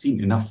 oh, I've seen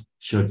enough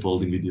shirt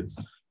folding videos.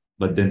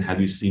 But then have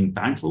you seen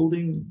pant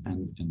folding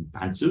and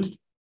pantsuit?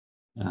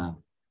 And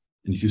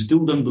if you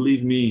still don't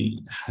believe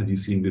me, have you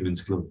seen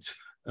women's clothes?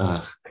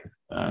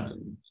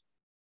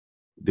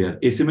 They're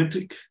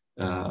asymmetric.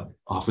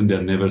 Often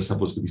they're never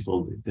supposed to be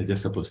folded. They're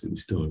just supposed to be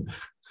stored.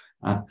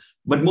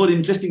 But more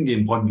interestingly,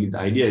 importantly, the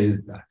idea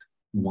is that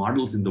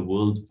models in the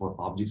world for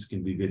objects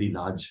can be very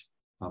large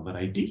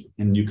variety,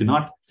 and you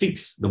cannot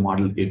fix the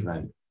model a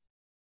priori.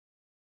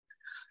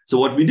 So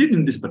what we did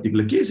in this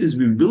particular case is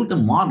we built a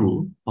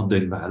model of the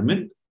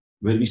environment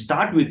where we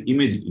start with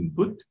image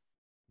input.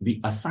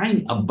 We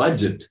assign a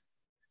budget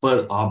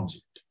per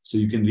object. So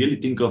you can really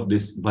think of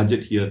this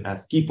budget here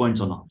as key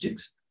points on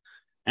objects.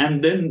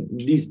 And then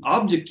these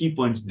object key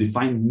points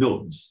define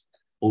nodes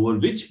over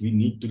which we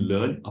need to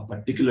learn a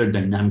particular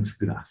dynamics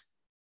graph.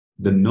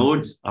 The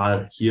nodes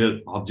are here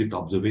object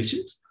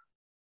observations.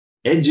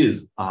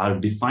 Edges are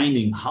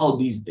defining how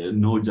these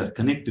nodes are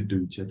connected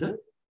to each other.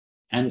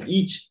 And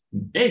each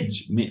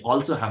edge may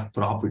also have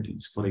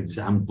properties. For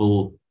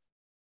example,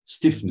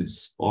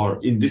 stiffness,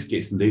 or in this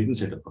case, latent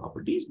set of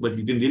properties. But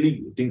you can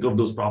really think of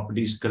those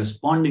properties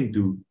corresponding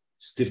to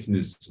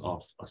stiffness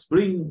of a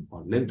spring,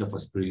 or length of a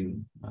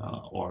spring,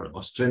 or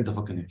strength of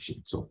a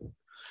connection, so forth.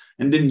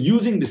 And then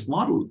using this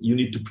model, you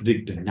need to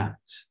predict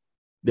dynamics.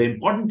 The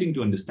important thing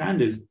to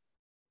understand is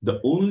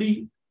the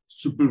only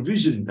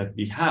supervision that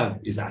we have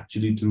is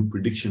actually through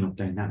prediction of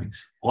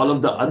dynamics. All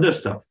of the other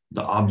stuff,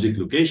 the object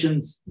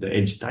locations, the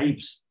edge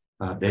types,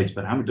 the edge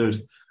parameters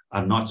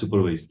are not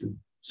supervised through.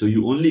 So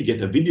you only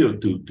get a video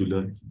to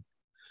learn.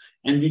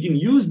 And we can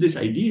use this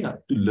idea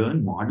to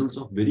learn models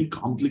of very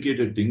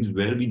complicated things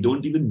where we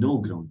don't even know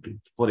ground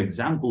truth. For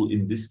example,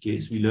 in this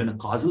case, we learn a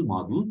causal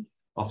model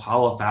of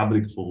how a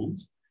fabric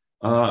folds.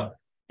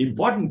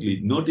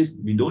 Importantly, notice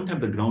we don't have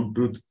the ground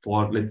truth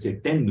for, let's say,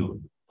 10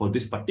 nodes. For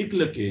this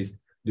particular case,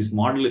 this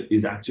model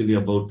is actually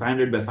about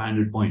 500 by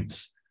 500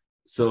 points.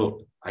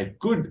 So I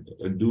could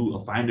do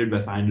a 500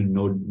 by 500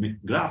 node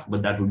graph,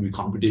 but that would be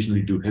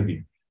computationally too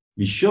heavy.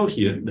 We show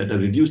here that a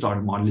reduced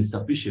order model is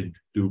sufficient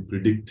to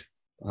predict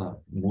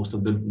most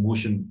of the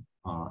motion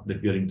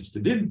that we are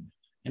interested in.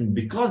 And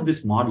because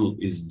this model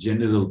is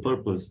general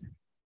purpose,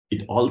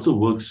 it also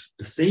works,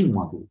 the same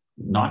model,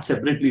 not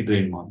separately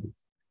trained model.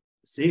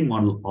 The same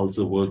model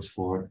also works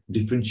for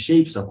different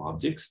shapes of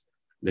objects.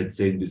 Let's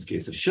say in this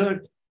case, a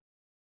shirt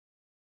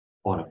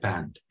or a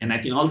pant. And I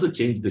can also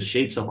change the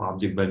shapes of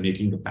object by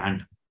making the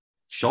pant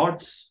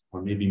shorts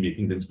or maybe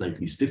making them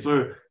slightly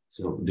stiffer.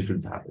 So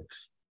different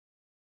fabrics.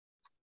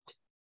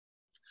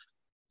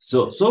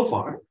 So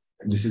far,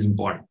 this is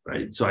important,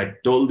 right? So I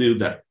told you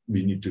that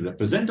we need to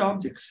represent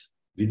objects,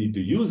 we need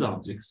to use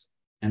objects,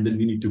 and then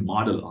we need to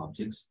model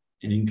objects.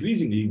 And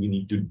increasingly, we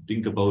need to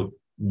think about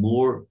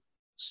more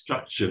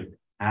structure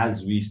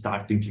as we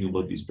start thinking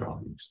about these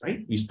problems,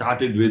 right? We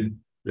started with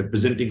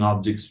representing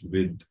objects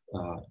with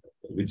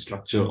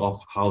structure of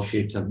how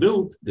shapes are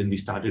built. Then we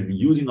started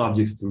using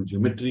objects through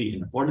geometry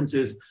and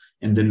affordances.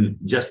 And then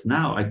just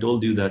now, I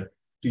told you that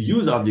to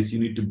use objects, you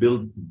need to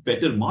build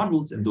better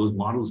models, and those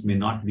models may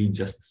not be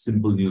just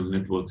simple neural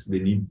networks. They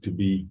need to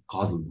be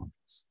causal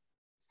models.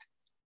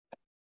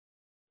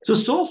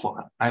 So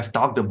far, I've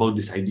talked about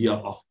this idea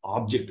of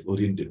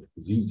object-oriented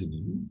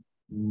reasoning,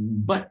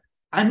 but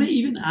I may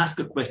even ask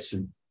a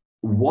question,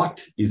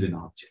 what is an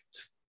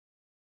object?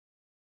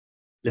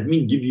 Let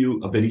me give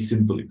you a very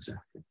simple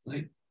example,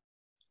 right?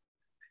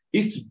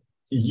 If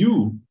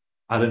you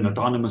are an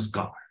autonomous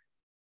car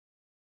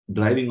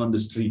driving on the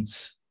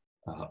streets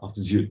of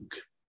Zurich,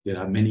 there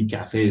are many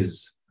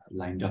cafes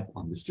lined up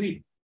on the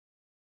street.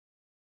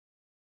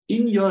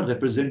 In your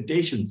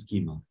representation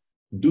schema,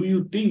 do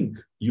you think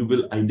you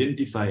will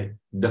identify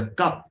the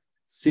cup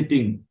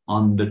sitting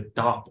on the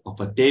top of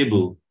a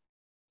table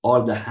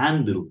or the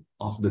handle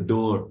of the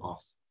door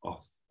of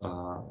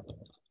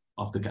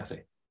the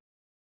cafe?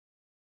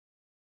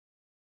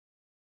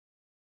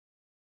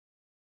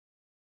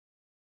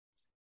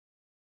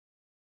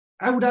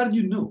 I would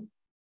argue no,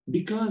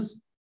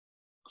 because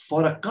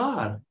for a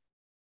car,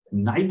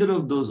 neither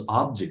of those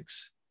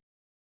objects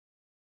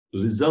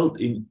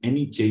result in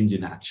any change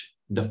in action.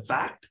 The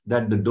fact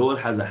that the door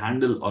has a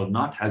handle or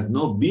not has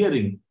no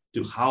bearing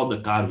to how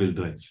the car will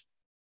drive.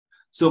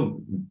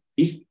 So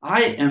if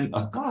I am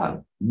a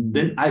car,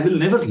 then I will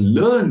never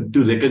learn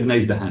to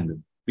recognize the handle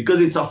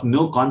because it's of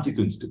no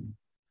consequence to me.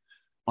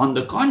 On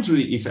the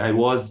contrary, if I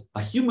was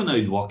a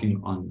humanoid walking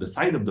on the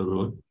side of the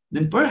road,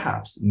 then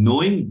perhaps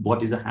knowing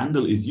what is a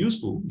handle is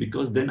useful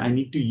because then I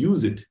need to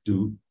use it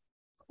to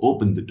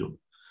open the door.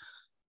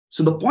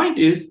 So the point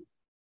is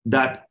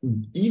that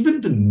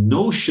even the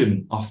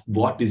notion of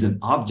what is an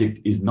object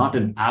is not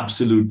an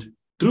absolute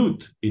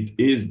truth. It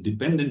is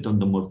dependent on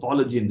the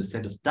morphology and the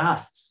set of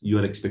tasks you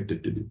are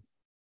expected to do.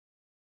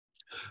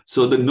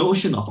 So the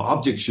notion of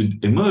object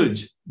should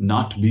emerge,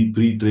 not be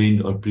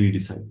pre-trained or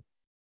pre-decided.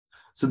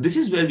 So this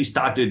is where we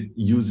started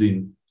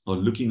using or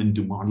looking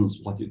into models,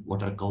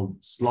 what are called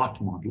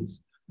slot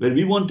models, where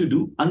we want to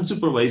do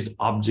unsupervised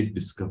object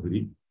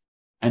discovery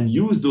and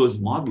use those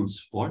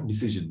models for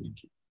decision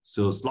making.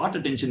 So slot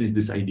attention is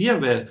this idea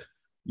where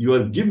you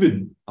are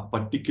given a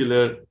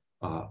particular,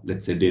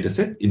 let's say, data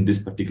set, in this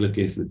particular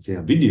case, let's say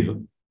a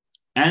video,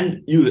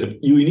 and you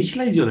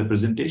initialize your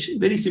representation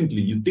very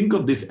simply. You think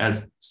of this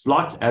as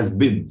slots as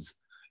bins.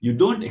 You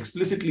don't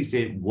explicitly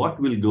say what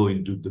will go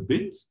into the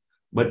bins,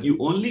 but you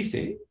only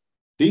say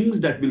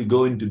things that will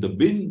go into the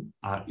bin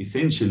are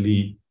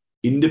essentially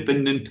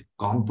independent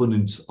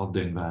components of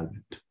the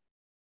environment,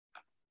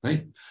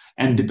 right?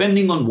 And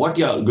depending on what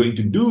you are going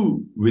to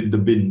do with the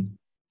bin,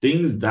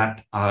 things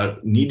that are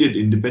needed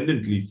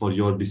independently for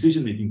your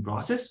decision-making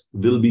process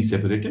will be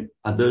separated,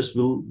 others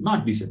will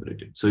not be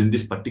separated. So in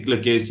this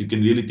particular case, you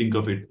can really think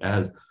of it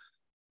as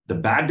the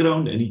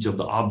background and each of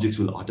the objects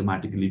will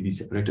automatically be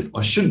separated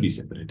or should be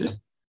separated.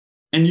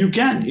 And you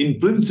can, in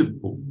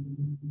principle,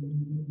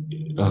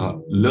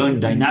 learn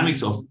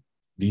dynamics of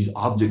these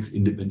objects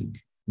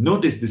independently.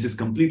 Notice this is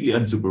completely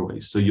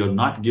unsupervised. So you're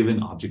not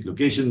given object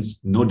locations,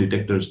 no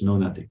detectors, no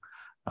nothing.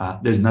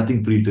 There's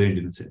nothing pre-trained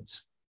in a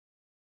sense.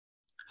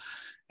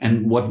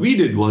 And what we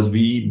did was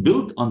we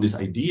built on this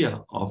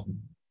idea of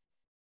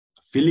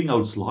filling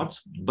out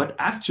slots, but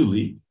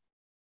actually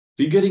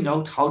figuring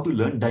out how to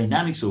learn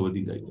dynamics over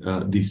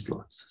these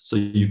slots. So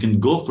you can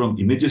go from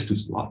images to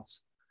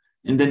slots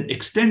and then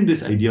extend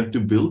this idea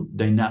to build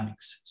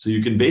dynamics. So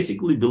you can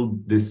basically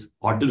build this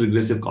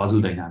autoregressive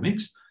causal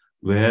dynamics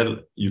where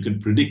you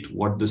can predict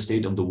what the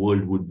state of the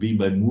world would be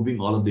by moving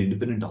all of the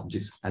independent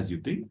objects as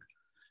you think.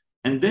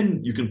 And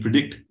then you can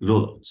predict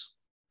rollouts.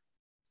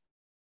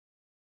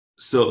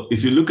 So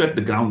if you look at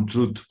the ground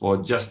truth for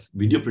just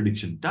video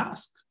prediction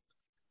task,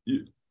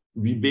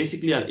 we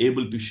basically are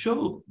able to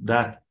show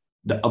that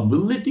the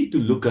ability to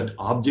look at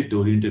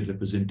object-oriented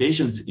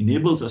representations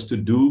enables us to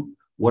do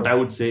what I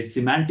would say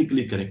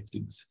semantically correct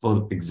things.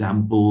 For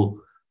example,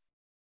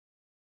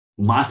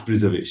 mass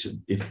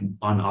preservation. If an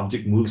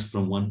object moves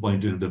from one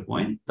point to another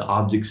point, the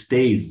object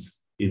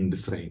stays in the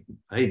frame,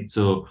 right?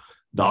 So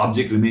the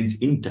object remains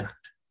intact.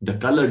 The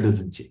color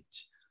doesn't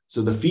change.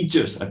 So the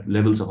features at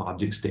levels of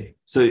objects stay.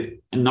 So,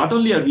 and not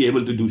only are we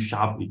able to do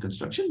sharp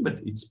reconstruction, but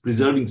it's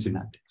preserving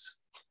semantics.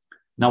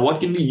 Now, what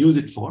can we use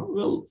it for?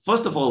 Well,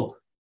 first of all,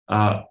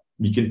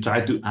 we can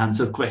try to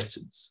answer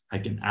questions. I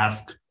can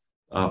ask,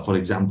 for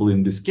example,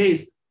 in this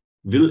case,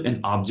 will an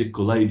object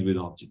collide with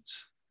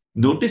objects?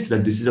 Notice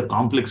that this is a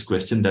complex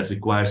question that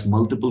requires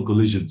multiple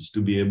collisions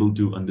to be able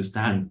to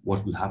understand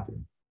what will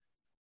happen.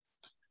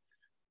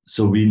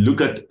 So we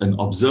look at an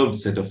observed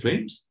set of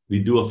frames, we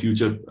do a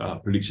future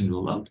prediction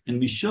rollout, and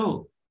we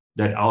show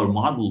that our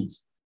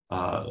models,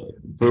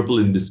 purple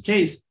in this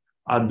case,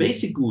 are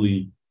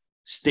basically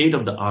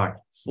state-of-the-art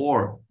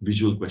for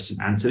visual question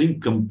answering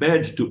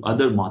compared to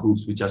other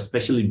models which are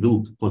specially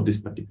built for this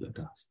particular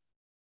task.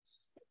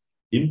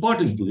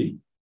 Importantly,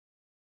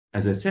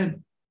 as I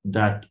said,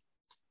 that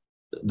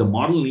the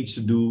model needs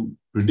to do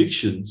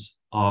predictions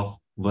of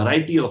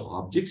variety of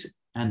objects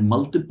and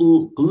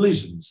multiple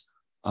collisions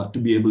to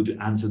be able to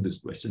answer this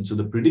question. So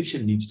the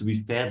prediction needs to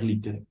be fairly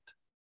correct.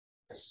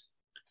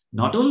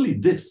 Not only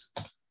this,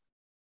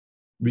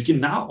 we can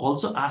now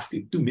also ask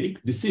it to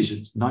make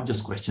decisions, not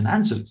just question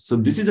answers. So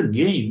this is a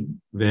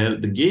game where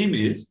the game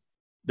is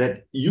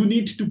that you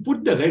need to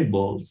put the red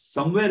balls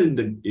somewhere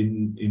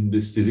in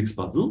this physics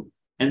puzzle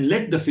and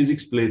let the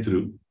physics play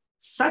through,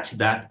 such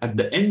that at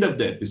the end of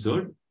the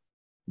episode,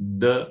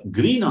 the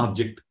green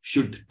object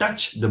should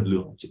touch the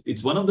blue object.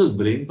 It's one of those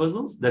brain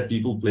puzzles that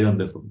people play on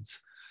their phones.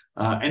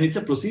 And it's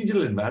a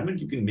procedural environment.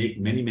 You can make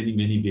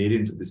many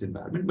variants of this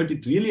environment, but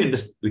it really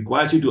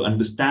requires you to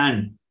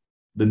understand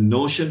the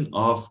notion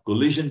of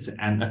collisions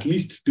and at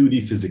least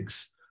 2D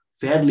physics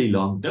fairly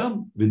long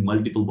term with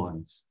multiple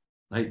bodies,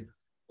 right?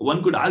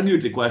 One could argue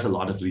it requires a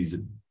lot of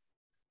reason.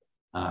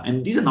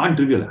 And these are not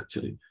trivial,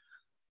 actually.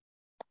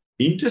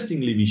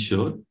 Interestingly, we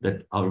showed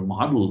that our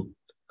model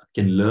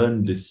can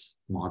learn this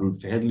model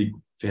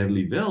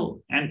fairly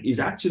well and is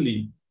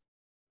actually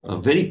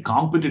very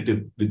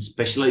competitive with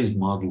specialized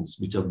models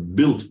which are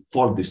built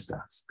for this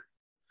task.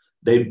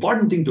 The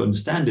important thing to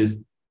understand is,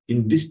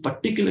 in this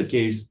particular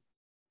case,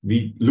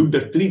 we looked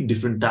at 3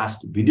 different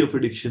tasks: video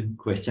prediction,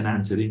 question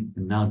answering,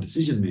 and now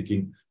decision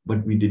making,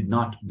 but we did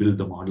not build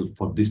the model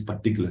for this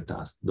particular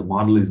task. The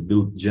model is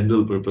built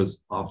general purpose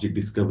object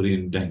discovery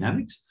and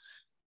dynamics.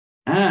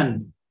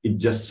 And it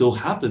just so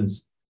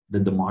happens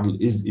that the model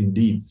is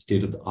indeed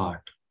state of the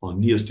art or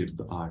near state of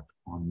the art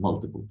on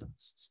multiple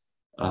tasks.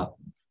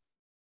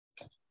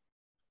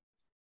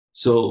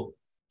 So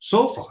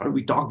far,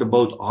 we talked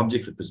about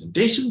object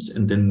representations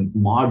and then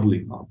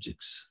modeling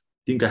objects.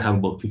 I think I have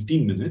about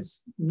 15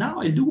 minutes.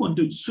 Now I do want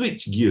to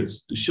switch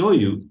gears to show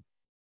you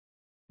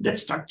that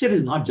structure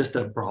is not just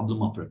a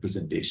problem of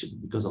representation,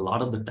 because a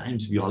lot of the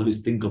times we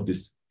always think of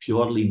this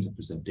purely in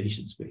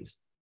representation space.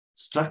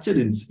 Structure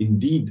is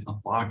indeed a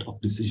part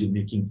of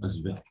decision-making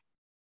as well.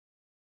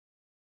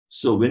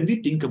 So when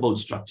we think about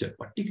structure,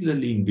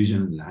 particularly in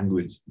vision and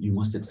language, you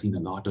must have seen a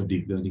lot of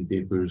deep learning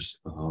papers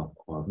or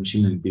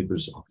machine learning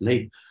papers of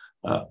late.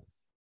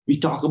 We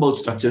talk about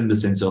structure in the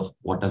sense of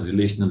what are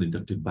relational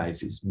inductive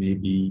biases,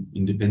 maybe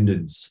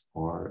independence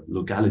or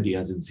locality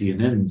as in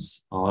CNNs,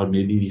 or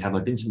maybe we have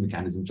attention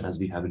mechanisms as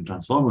we have in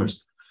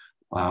transformers.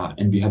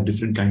 And we have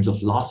different kinds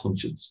of loss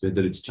functions,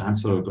 whether it's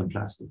transfer or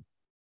contrasting.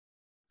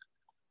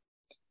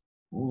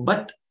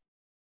 But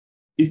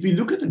if we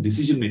look at a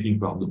decision-making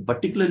problem,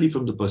 particularly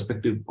from the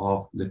perspective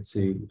of, let's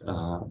say,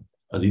 a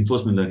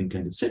reinforcement learning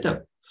kind of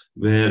setup,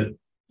 where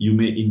you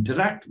may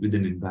interact with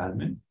an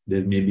environment,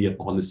 there may be a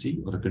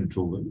policy or a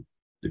controller.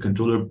 The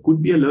controller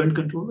could be a learned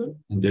controller,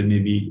 and there may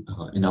be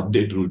an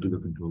update rule to the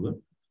controller.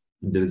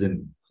 And there is a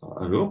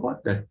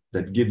robot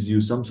that gives you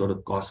some sort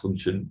of cost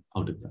function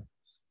out of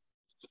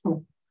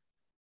that.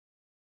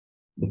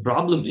 The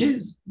problem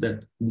is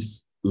that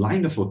this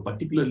line of work,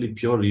 particularly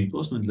pure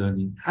reinforcement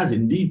learning, has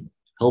indeed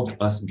helped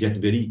us get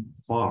very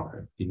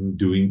far in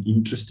doing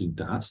interesting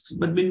tasks.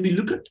 But when we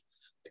look at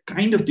the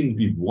kind of things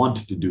we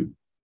want to do,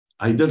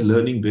 either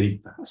learning very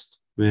fast,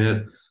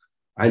 where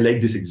I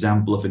like this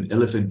example of an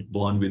elephant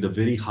born with a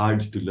very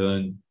hard to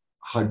learn,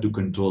 hard to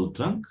control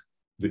trunk,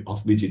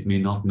 of which it may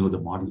not know the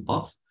model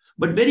of,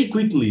 but very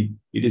quickly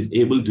it is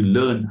able to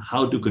learn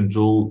how to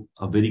control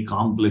a very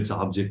complex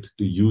object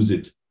to use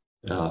it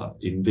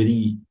in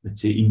very,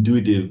 let's say,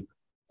 intuitive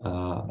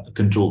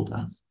control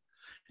tasks.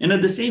 And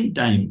at the same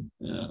time,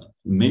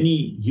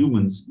 many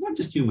humans, not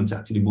just humans,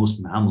 actually most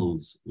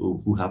mammals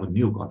who have a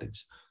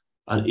neocortex,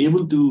 are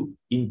able to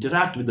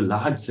interact with a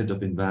large set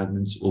of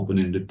environments,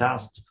 open-ended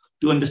tasks,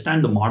 to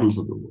understand the models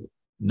of the world.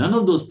 None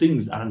of those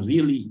things are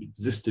really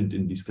existent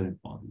in these current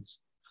models.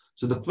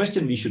 So the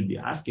question we should be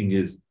asking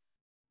is,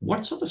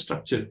 what sort of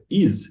structure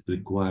is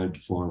required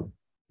for,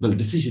 well,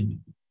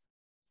 decision-making?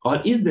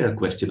 Or is there a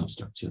question of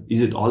structure?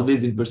 Is it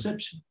always in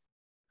perception?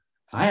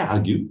 I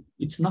argue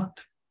it's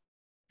not.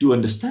 To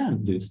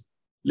understand this,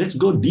 let's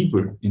go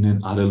deeper in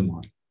an RL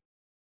model,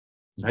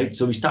 right?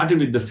 So we started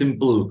with the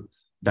simple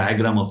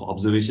diagram of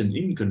observation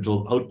in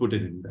control, output,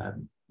 and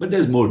environment, but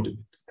there's more to it.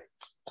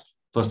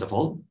 First of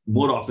all,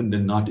 more often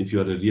than not, if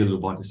you're a real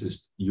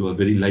roboticist, you are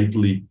very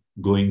likely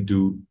going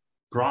to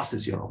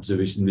process your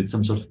observation with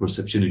some sort of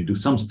perception into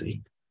some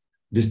state.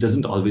 This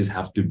doesn't always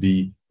have to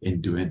be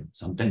end-to-end.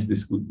 Sometimes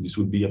this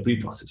would be a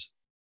pre-processor.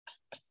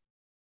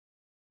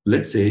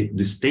 Let's say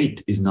the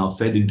state is now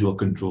fed into a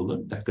controller.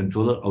 That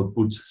controller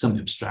outputs some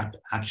abstract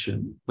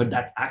action, but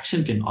that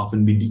action can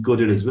often be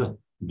decoded as well.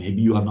 Maybe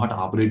you are not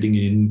operating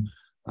in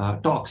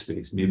talk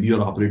space. Maybe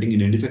you're operating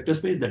in end effector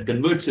space that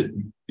converts it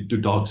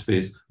to talk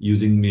space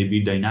using maybe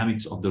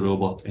dynamics of the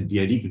robot and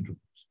PID controllers.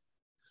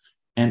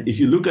 And if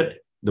you look at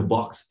the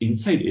box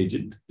inside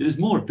agent, there is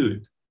more to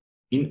it.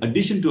 In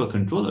addition to a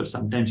controller,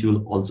 sometimes you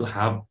will also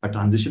have a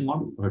transition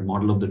model or a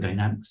model of the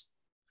dynamics,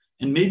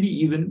 and maybe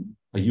even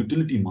a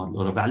utility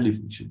model or a value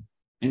function.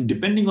 And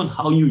depending on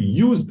how you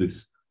use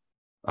this,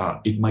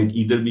 it might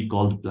either be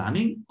called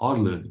planning or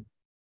learning.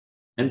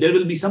 And there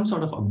will be some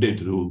sort of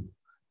update rule.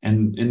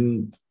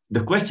 And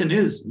the question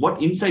is,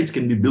 what insights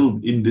can be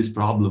built in this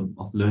problem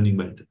of learning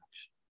by interaction?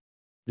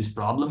 This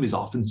problem is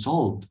often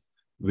solved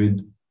with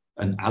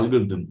an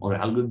algorithm or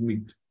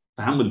algorithmic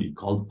family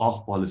called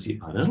off-policy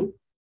RL.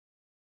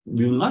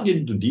 We will not get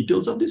into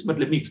details of this, but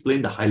let me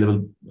explain the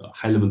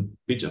high-level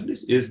pitch of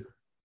this is,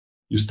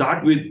 you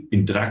start with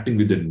interacting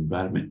with an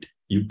environment.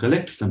 you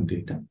collect some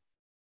data.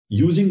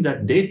 Using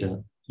that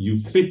data, you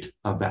fit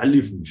a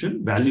value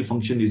function. Value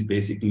function is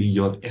basically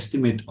your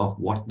estimate of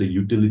what the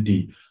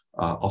utility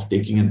of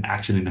taking an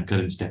action in a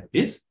current step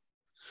is.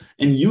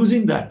 And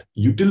using that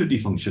utility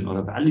function or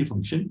a value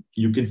function,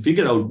 you can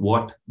figure out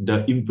what the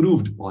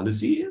improved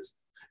policy is,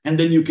 and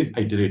then you can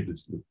iterate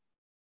this loop.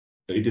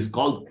 It is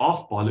called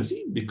off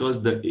policy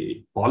because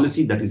the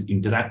policy that is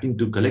interacting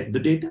to collect the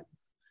data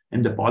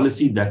and the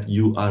policy that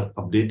you are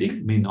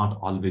updating may not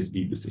always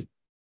be the same.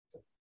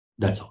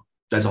 That's all.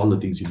 That's all the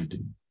things you need to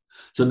know.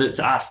 So let's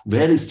ask,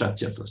 where is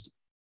structure first?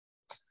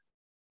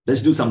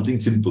 Let's do something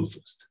simple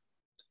first.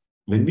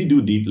 When we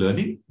do deep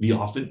learning, we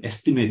often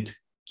estimate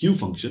Q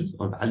functions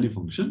or value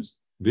functions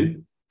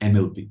with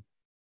NLP.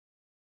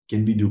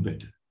 Can we do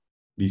better?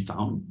 We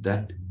found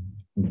that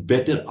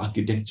better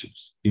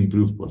architectures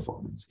improve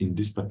performance. In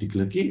this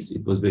particular case,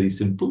 it was very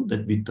simple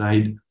that we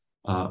tried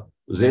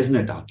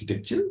ResNet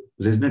architecture.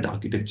 ResNet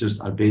architectures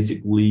are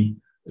basically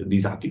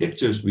these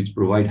architectures which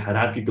provide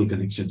hierarchical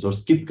connections or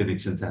skip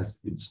connections, as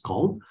it's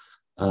called,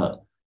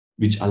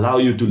 which allow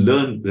you to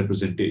learn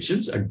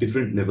representations at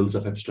different levels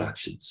of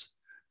abstractions.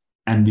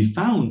 And we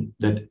found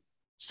that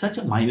such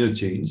a minor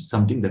change,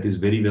 something that is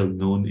very well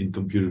known in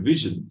computer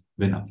vision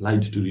when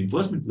applied to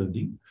reinforcement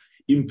learning,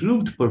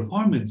 improved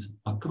performance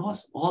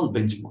across all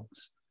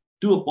benchmarks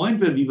to a point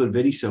where we were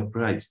very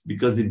surprised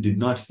because it did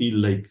not feel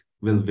like,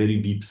 well, very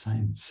deep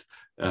science.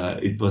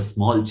 It was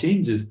small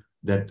changes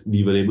that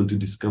we were able to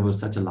discover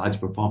such a large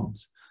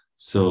performance.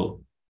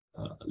 So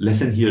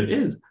lesson here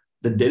is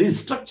that there is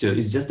structure.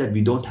 It's just that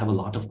we don't have a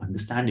lot of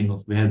understanding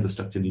of where the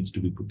structure needs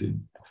to be put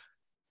in.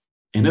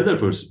 Another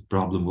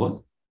problem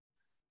was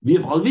we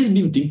have always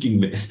been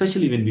thinking,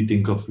 especially when we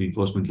think of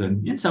reinforcement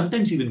learning, and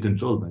sometimes even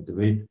control, by the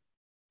way,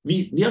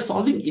 we are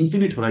solving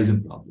infinite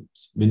horizon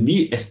problems. When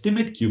we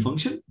estimate Q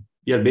function,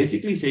 we are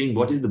basically saying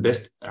what is the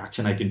best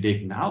action I can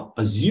take now,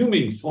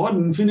 assuming for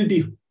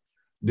infinity,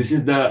 this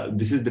is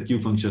the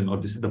Q function or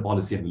this is the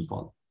policy I will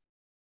follow.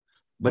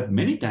 But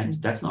many times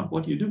that's not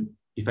what you do.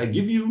 If I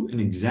give you an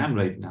exam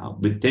right now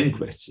with 10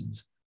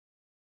 questions,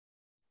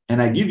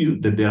 and I give you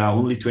that there are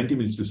only 20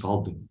 minutes to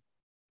solve them,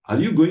 are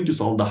you going to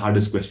solve the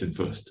hardest question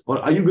first? Or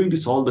are you going to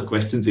solve the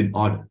questions in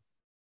order?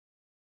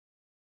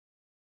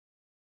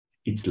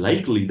 It's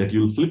likely that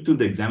you'll flip through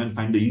the exam and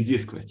find the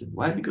easiest question.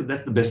 Why? Because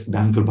that's the best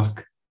bang for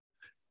buck.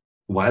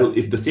 While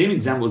if the same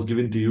exam was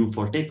given to you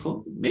for take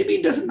home, maybe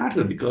it doesn't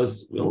matter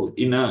because, well,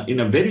 in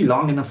a very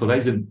long enough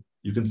horizon,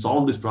 you can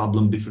solve this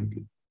problem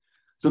differently.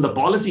 So the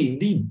policy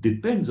indeed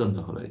depends on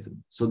the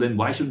horizon. So then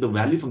why should the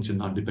value function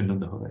not depend on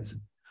the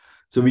horizon?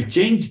 So we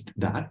changed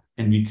that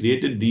and we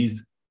created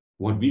these,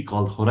 what we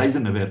call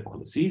horizon-aware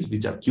policies,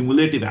 which are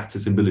cumulative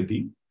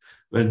accessibility,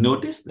 where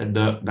notice that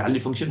the value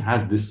function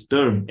has this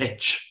term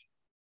H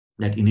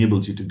that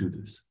enables you to do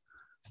this.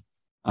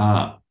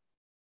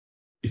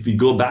 If we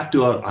go back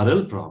to our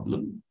RL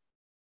problem,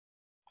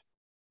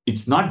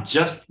 it's not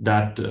just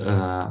that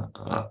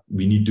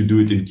we need to do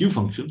it in Q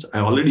functions. I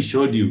already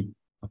showed you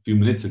a few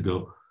minutes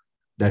ago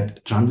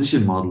that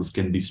transition models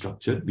can be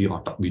structured.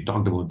 We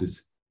talked about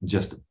this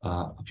just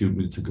a few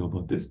minutes ago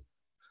about this.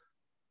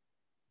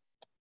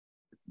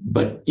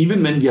 But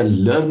even when we are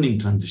learning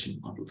transition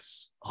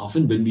models,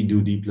 often when we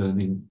do deep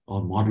learning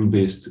or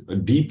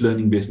deep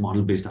learning-based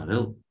model-based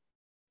RL,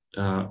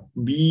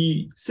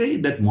 we say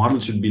that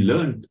models should be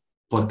learned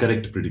for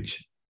correct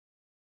prediction.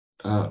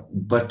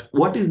 But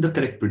what is the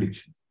correct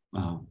prediction?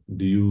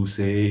 Do you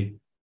say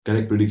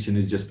correct prediction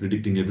is just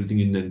predicting everything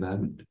in the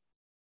environment?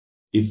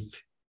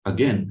 If,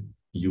 again,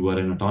 you are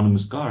an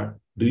autonomous car,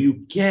 do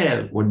you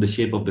care what the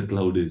shape of the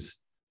cloud is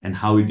and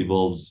how it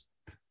evolves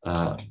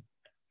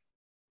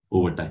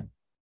over time?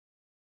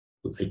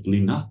 Likely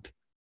not.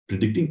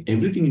 Predicting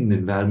everything in the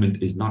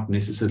environment is not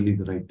necessarily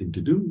the right thing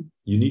to do.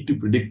 You need to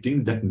predict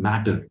things that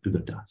matter to the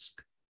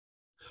task.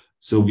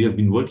 So we have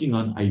been working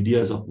on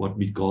ideas of what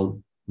we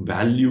call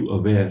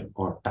value-aware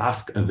or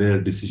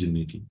task-aware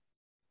decision-making.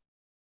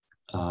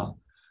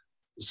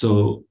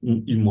 So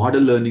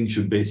model learning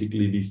should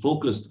basically be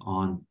focused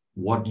on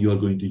what you are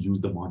going to use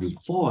the model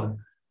for,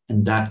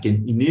 and that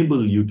can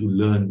enable you to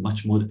learn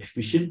much more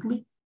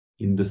efficiently,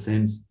 in the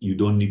sense you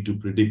don't need to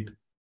predict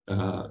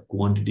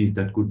quantities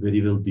that could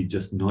very well be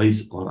just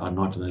noise or are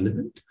not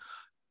relevant.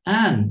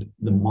 And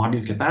the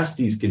model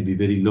capacities can be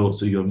very low,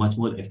 so you're much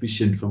more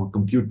efficient from a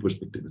compute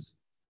perspective.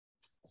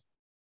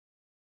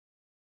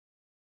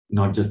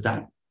 Not just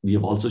that, we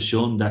have also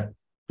shown that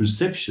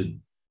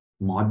perception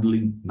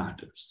modeling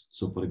matters.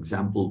 So for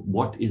example,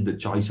 what is the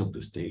choice of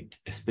the state,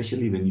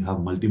 especially when you have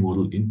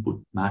multimodal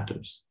input,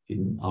 matters.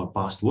 In our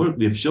past work,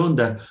 we have shown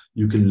that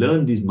you can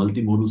learn these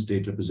multimodal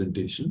state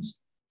representations,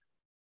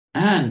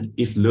 and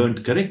if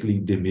learned correctly,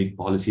 they make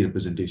policy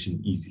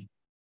representation easy.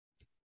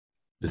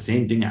 The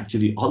same thing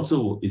actually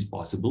also is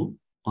possible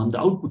on the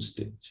output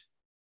stage.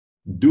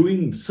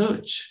 Doing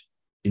search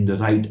in the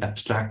right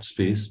abstract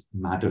space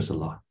matters a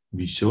lot.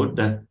 We showed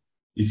that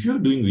if you're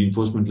doing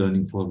reinforcement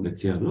learning for,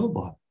 let's say, a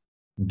robot,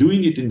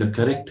 doing it in the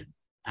correct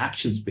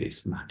action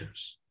space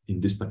matters.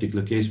 In this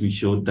particular case, we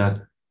showed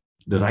that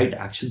the right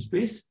action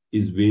space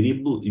is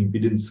variable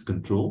impedance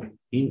control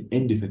in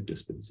end effector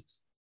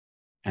spaces.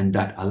 And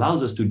that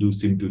allows us to do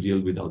sim to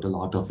real without a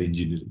lot of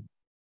engineering.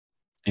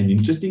 And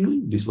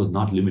interestingly, this was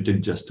not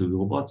limited just to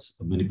robots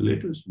or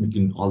manipulators. We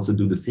can also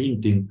do the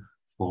same thing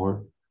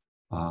for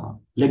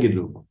legged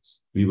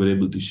robots. We were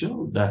able to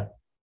show that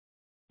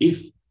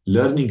if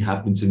learning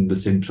happens in the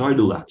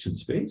centroidal action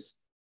space,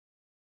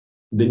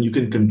 then you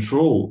can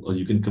control or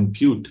you can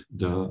compute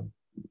the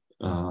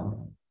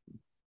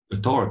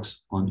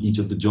torques on each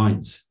of the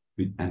joints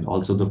and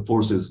also the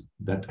forces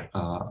that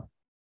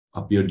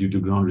appear due to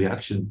ground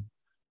reaction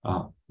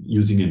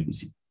using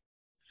MPC.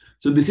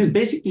 So this is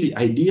basically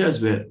ideas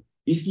where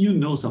if you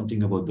know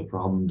something about the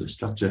problem, the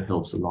structure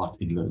helps a lot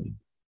in learning.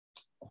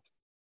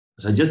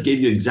 So I just gave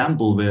you an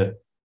example where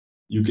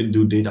you can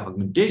do data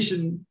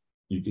augmentation,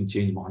 you can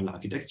change model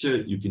architecture,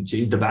 you can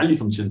change the value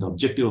function, the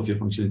objective of your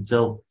function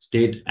itself,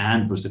 state,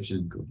 and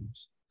perception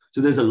encodings.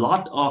 So there's a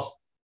lot of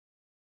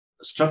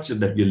structure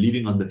that we're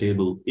leaving on the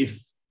table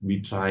if we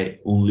try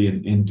only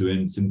an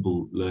end-to-end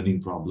simple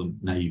learning problem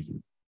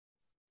naively.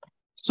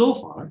 So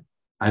far,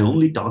 I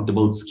only talked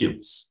about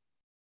skills.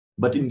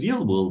 But in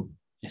real world,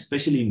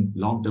 especially in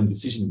long-term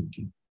decision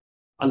making,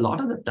 a lot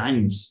of the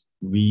times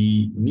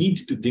we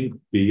need to think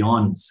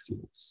beyond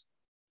skills.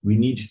 We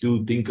need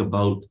to think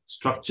about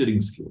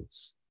structuring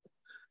skills.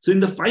 So in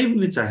the 5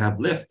 minutes I have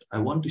left, I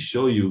want to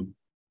show you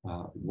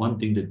one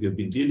thing that we have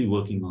been really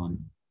working on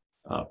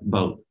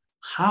about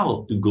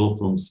how to go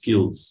from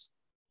skills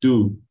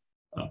to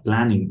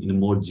planning in a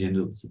more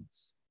general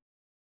sense.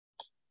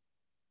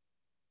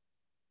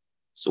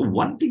 So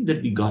one thing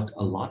that we got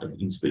a lot of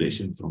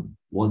inspiration from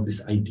was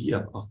this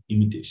idea of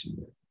imitation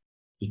learning.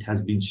 It has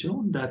been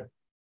shown that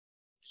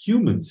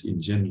humans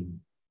in general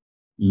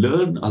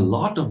learn a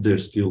lot of their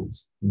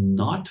skills,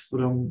 not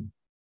from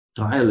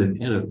trial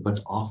and error,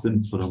 but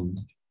often from,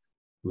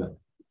 well,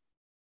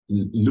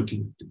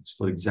 looking at things.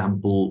 For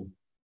example,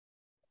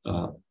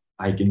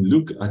 I can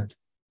look at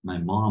my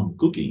mom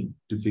cooking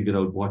to figure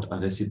out what a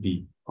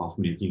recipe of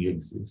making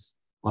eggs is.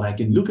 Or I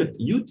can look at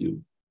YouTube.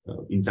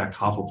 In fact,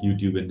 half of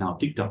YouTube and now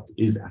TikTok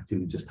is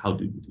actually just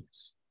how-to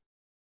videos.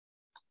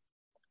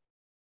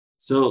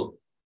 So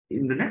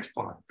in the next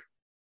part,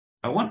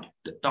 I want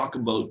to talk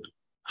about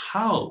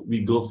how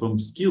we go from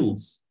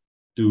skills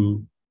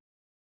to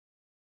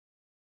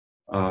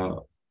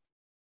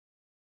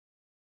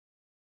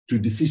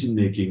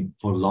decision-making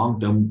for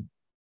long-term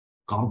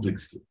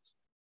complex skills.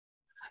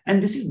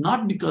 And this is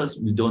not because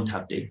we don't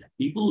have data.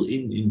 People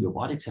in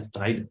robotics have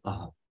tried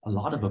a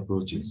lot of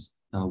approaches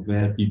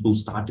where people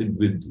started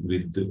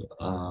with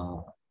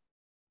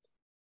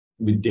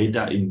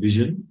data in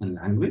vision and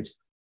language,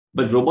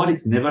 but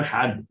robotics never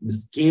had the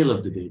scale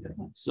of the data.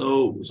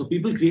 So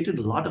people created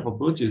a lot of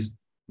approaches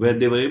where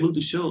they were able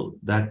to show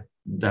that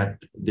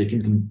they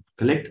can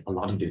collect a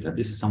lot of data.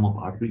 This is some of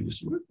our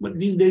previous work, but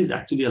these days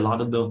actually a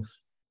lot of the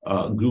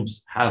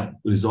groups have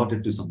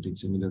resorted to something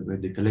similar where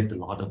they collect a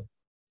lot of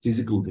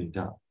physical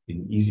data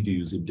in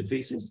easy-to-use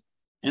interfaces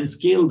and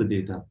scale the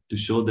data to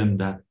show them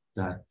that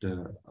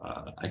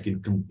I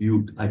can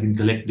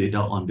collect data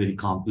on very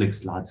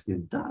complex,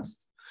 large-scale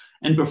tasks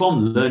and perform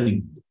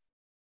learning.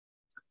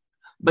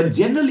 But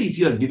generally, if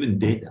you are given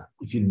data,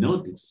 if you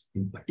notice,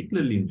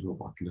 particularly in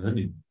robot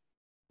learning,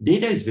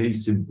 data is very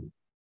simple.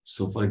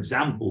 So for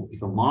example,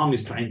 if a mom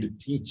is trying to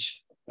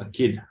teach a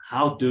kid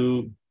how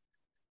to,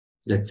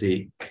 let's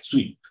say,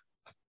 sweep,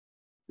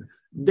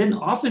 then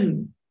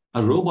often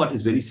a robot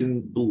is very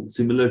simple,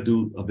 similar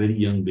to a very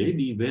young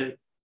baby, where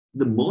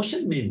the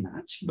motion may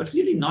match, but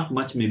really not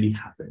much may be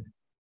happening,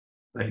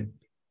 right?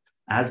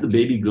 As the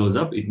baby grows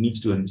up, it needs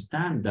to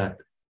understand that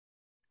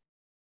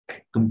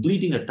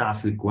completing a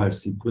task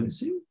requires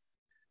sequencing.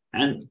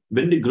 And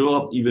when they grow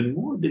up even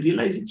more, they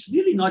realize it's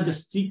really not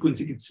just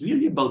sequencing, it's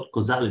really about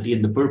causality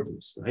and the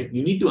purpose, right?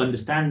 You need to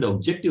understand the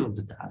objective of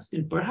the task,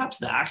 and perhaps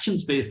the action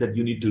space that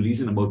you need to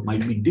reason about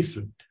might be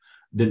different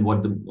than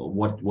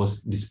what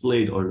was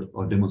displayed or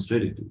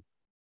demonstrated to.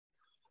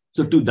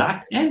 So to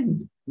that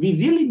end, we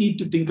really need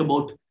to think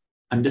about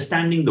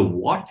understanding the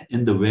what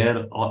and the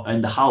where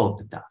and the how of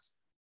the task.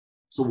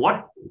 So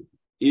what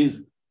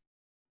is,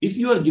 if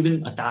you are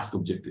given a task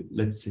objective,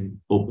 let's say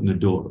open a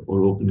door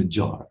or open a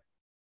jar,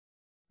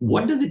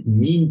 what does it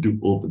mean to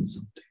open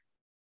something,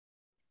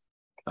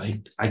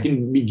 right? I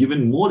can be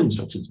given more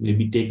instructions,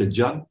 maybe take a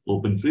jug,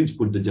 open fridge,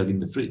 put the jug in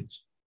the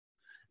fridge.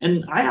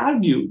 And I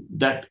argue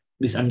that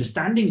this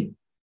understanding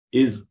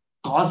is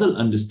causal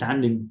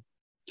understanding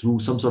through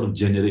some sort of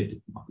generative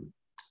model.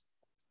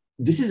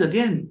 This is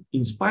again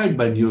inspired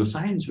by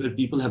neuroscience, where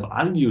people have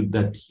argued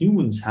that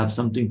humans have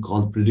something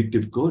called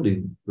predictive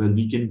coding, where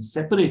we can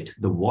separate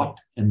the what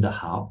and the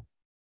how,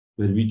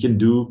 where we can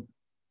do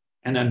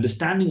an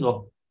understanding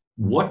of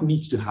what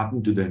needs to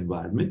happen to the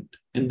environment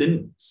and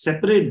then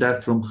separate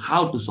that from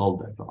how to solve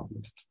that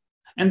problem.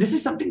 And this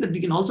is something that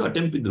we can also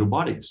attempt with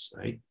robotics,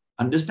 right?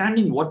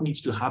 Understanding what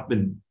needs to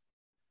happen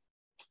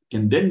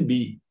can then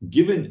be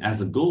given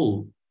as a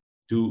goal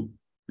to,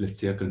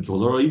 let's say, a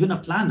controller or even a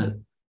planner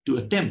to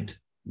attempt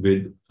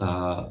with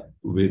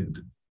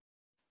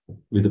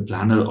with a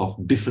planner of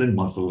different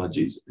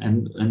morphologies,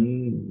 and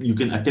you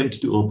can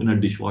attempt to open a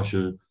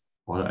dishwasher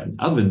or an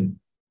oven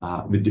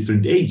with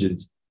different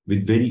agents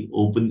with very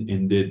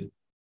open-ended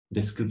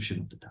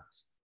description of the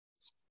task.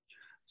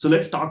 So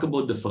let's talk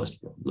about the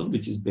first problem,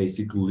 which is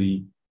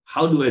basically,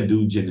 how do I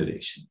do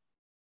generation?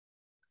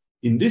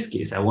 In this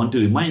case, I want to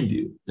remind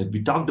you that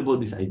we talked about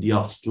this idea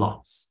of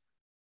slots.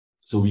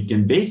 So we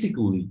can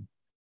basically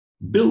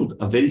build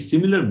a very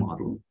similar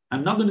model.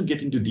 I'm not going to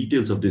get into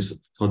details of this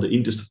for the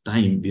interest of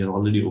time. We are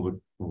already over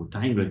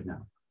time right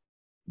now.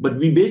 But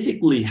we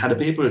basically had a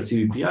paper at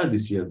CVPR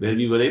this year where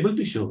we were able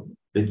to show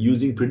that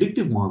using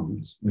predictive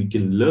models, we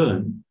can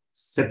learn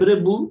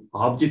separable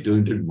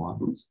object-oriented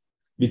models,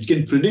 which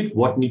can predict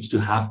what needs to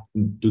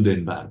happen to the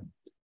environment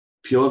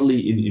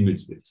purely in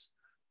image space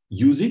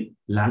using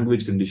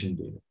language condition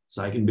data.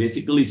 So I can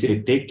basically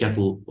say, take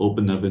kettle,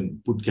 open oven,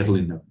 put kettle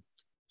in oven.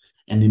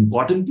 And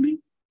importantly,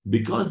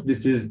 because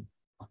this is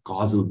a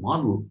causal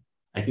model,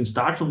 I can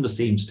start from the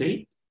same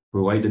state,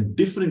 provide a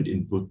different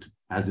input,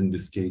 as in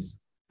this case,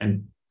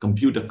 and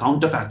compute a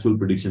counterfactual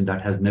prediction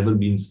that has never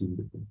been seen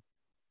before.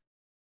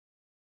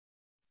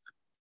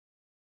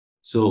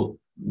 So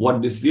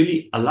what this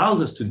really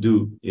allows us to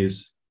do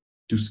is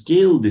to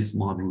scale this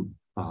model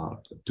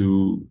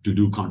to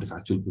do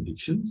counterfactual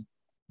predictions.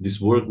 This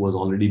work was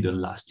already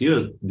done last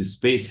year. This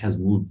space has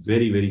moved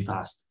very, very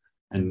fast,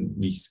 and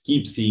we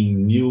keep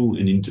seeing new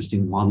and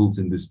interesting models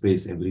in this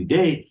space every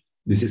day.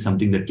 This is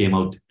something that came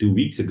out 2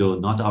 weeks ago,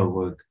 not our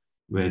work,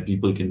 where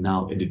people can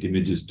now edit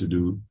images to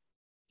do,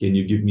 can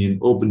you give me an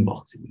open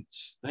box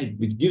image, right?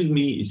 Which gives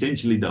me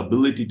essentially the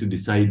ability to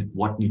decide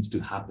what needs to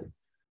happen.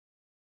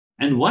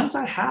 And once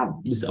I have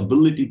this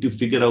ability to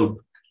figure out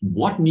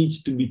what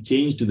needs to be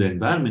changed to the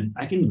environment,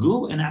 I can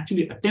go and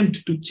actually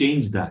attempt to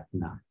change that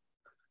now.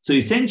 So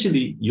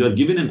essentially, you are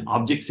given an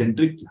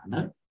object-centric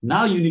planner.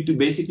 Now you need to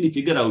basically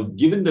figure out,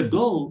 given the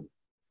goal,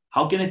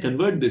 how can I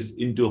convert this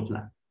into a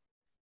plan?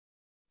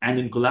 And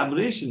in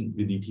collaboration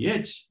with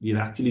ETH, we have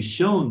actually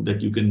shown that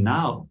you can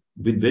now,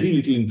 with very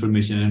little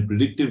information and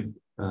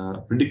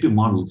predictive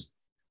models,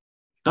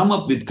 come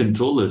up with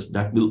controllers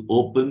that will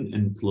open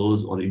and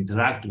close or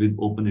interact with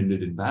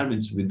open-ended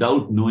environments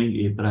without knowing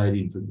a priori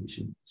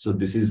information. So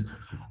this is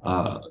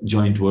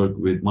joint work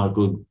with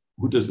Marco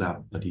Hutter's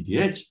lab at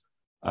ETH,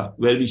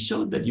 where we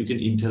showed that you can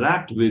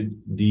interact with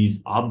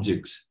these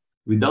objects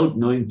without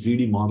knowing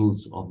 3D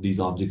models of these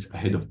objects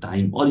ahead of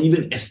time, or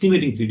even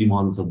estimating 3D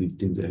models of these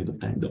things ahead of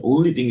time. The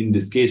only thing in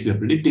this case we are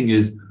predicting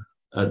is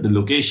the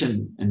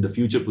location and the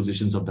future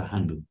positions of the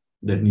handle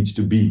that needs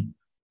to be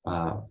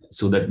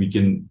so that we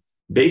can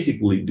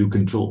basically do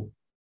control.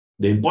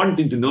 The important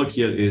thing to note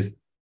here is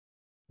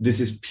this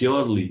is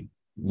purely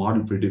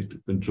model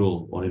predictive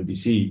control, or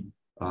MPC,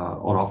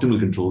 or optimal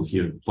control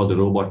here for the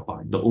robot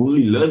part. The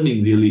only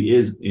learning really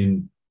is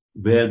in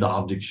where the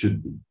object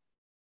should be.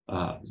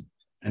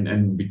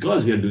 And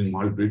because we are doing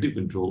model predictive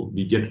control,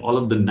 we get all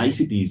of the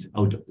niceties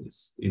out of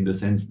this, in the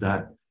sense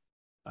that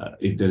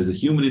if there is a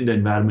human in the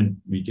environment,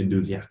 we can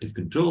do reactive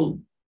control.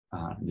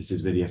 This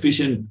is very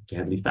efficient,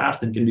 fairly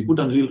fast, and can be put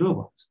on real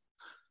robots.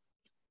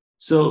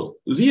 So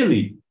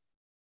really,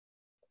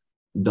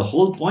 the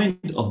whole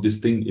point of this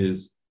thing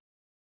is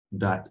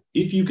that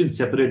if you can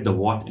separate the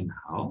what and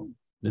how,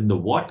 then the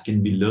what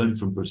can be learned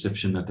from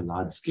perception at a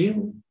large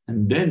scale.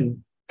 And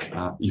then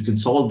you can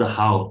solve the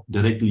how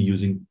directly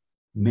using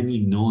many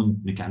known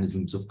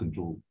mechanisms of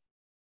control.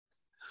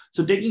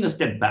 So taking a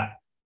step back,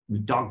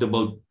 we talked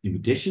about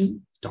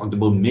imitation, talked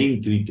about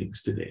main 3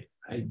 things today,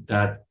 right?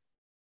 That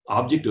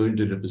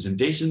object-oriented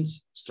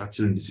representations,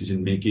 structure and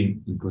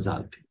decision-making, and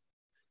causality.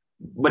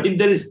 But if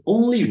there is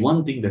only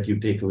one thing that you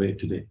take away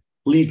today,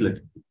 please let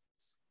it be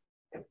this,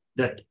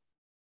 that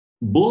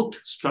both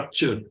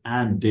structure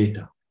and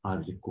data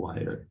are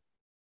required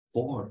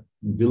for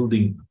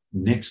building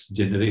next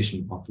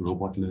generation of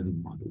robot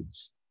learning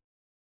models.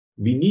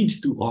 We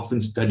need to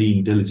often study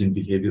intelligent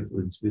behavior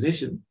for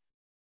inspiration,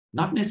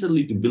 not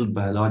necessarily to build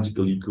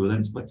biological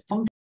equivalents, but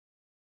function.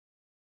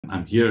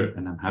 I'm here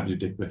and I'm happy to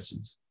take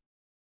questions.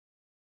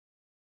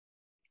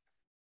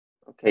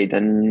 Okay,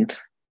 then,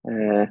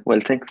 well,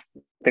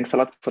 thanks a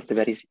lot for the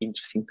very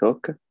interesting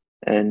talk.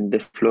 And the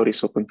floor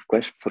is open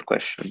for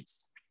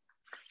questions,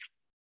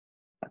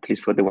 at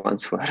least for the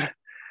ones who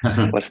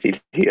are still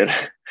here.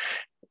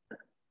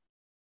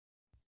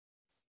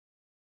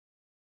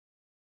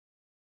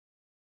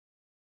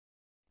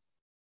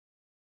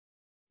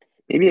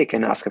 Maybe I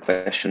can ask a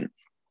question.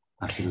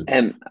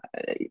 Absolutely.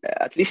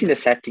 At least in the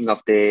setting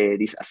of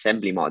these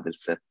assembly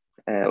models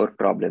or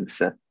problems,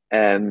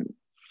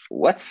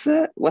 what's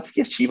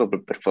the achievable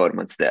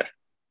performance there?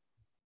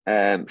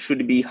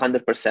 Should it be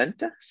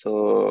 100%?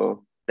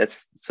 So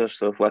that's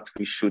sort of what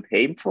we should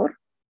aim for?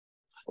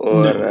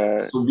 Or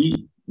no.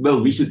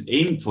 So we should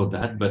aim for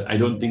that, but I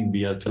don't think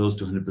we are close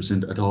to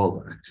 100% at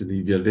all.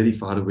 Actually, we are very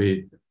far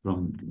away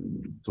from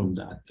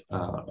that.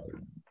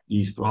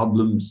 These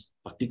problems,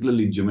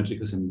 particularly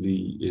geometric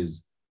assembly,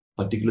 is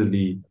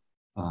particularly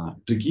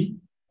tricky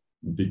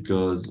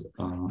because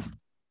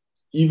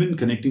even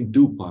connecting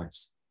 2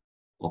 parts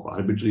of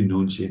arbitrary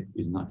known shape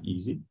is not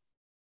easy.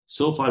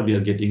 So far, we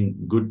are getting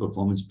good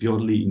performance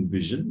purely in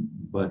vision,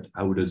 but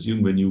I would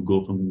assume when you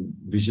go from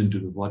vision to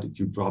robotics,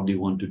 you probably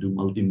want to do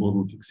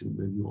multimodal fixing,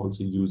 where you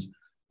also use,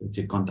 let's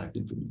say, contact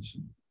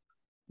information.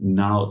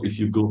 Now, if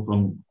you go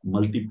from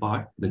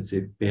multi-part, let's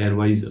say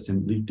pairwise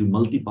assembly to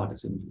multi-part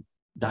assembly,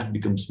 that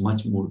becomes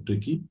much more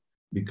tricky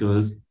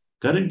because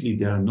currently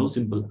there are no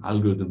simple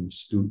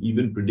algorithms to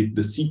even predict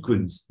the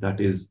sequence that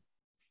is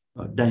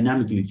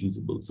dynamically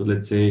feasible. So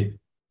let's say,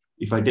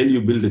 if I tell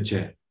you build a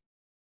chair,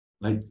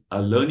 like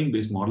a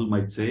learning-based model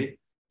might say,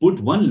 put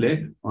one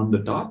leg on the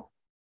top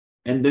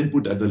and then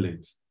put other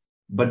legs.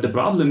 But the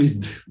problem is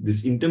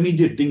this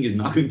intermediate thing is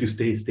not going to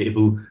stay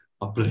stable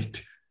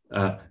upright.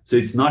 So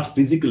it's not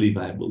physically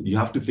viable. You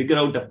have to figure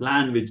out a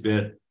plan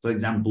where, for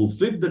example,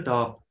 flip the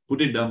top,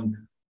 put it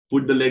down,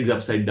 put the legs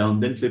upside down,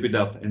 then flip it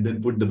up, and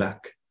then put the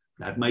back.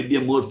 That might be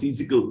a more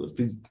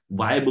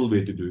viable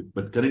way to do it.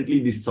 But currently,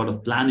 this sort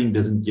of planning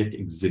doesn't yet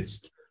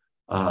exist.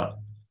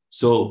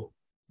 So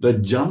the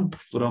jump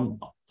from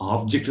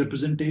object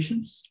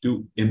representations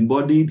to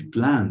embodied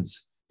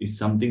plans is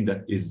something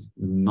that is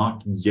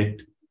not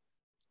yet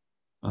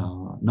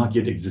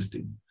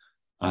existing.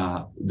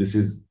 This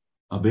is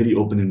a very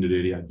open-ended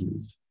area, I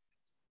believe.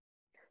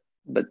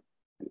 But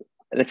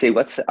let's say,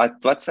 at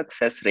what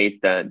success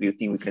rate do you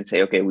think we can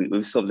say, okay,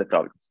 we've solved the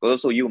problem? Because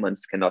also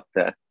humans cannot,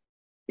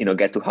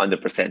 get to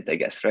 100%, I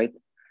guess, right?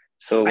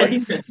 So I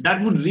think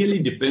that would really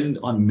depend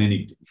on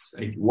many things.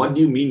 Right? What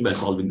do you mean by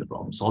solving the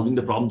problem? Solving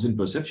the problems in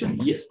perception?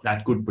 Yes,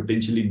 that could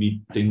potentially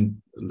be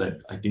thing that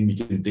I think we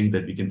can think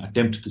that we can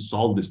attempt to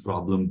solve this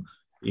problem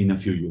in a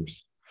few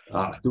years.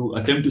 To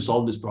attempt to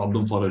solve this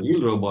problem for a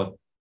real robot,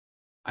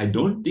 I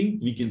don't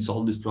think we can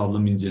solve this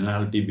problem in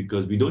generality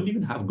because we don't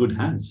even have good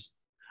hands.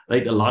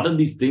 Right? A lot of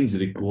these things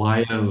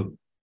require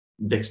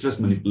dexterous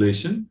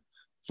manipulation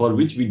for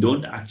which we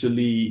don't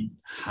actually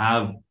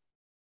have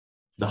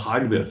the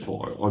hardware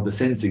for or the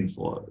sensing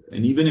for.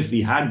 And even if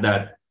we had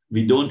that,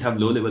 we don't have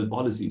low-level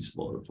policies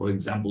for. For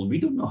example, we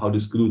don't know how to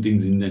screw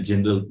things in a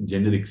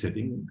generic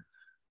setting.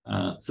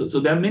 So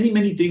there are many,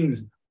 many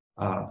things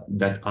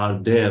that are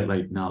there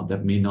right now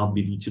that may not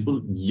be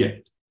reachable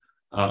yet.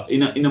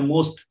 In a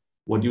most,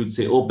 what you would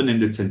say,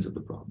 open-ended sense of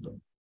the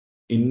problem.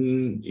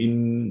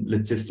 In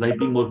let's say,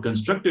 slightly more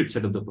constructed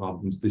set of the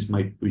problems, this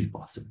might be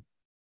possible.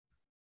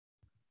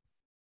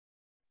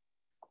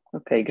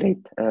 Okay,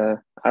 great.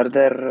 Are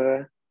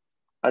there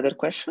other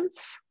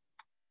questions?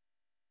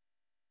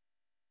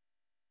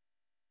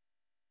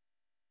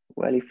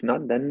 Well, if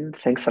not, then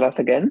thanks a lot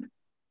again.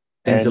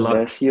 Thanks a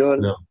lot. See you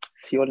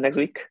all next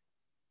week.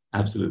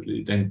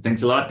 Absolutely.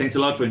 Thanks a lot. Thanks a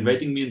lot for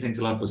inviting me, and thanks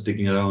a lot for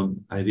sticking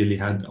around. I really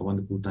had a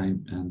wonderful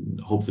time, and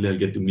hopefully I'll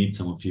get to meet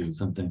some of you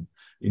sometime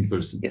in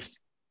person. Yes.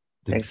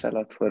 Thanks a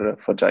lot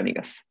for joining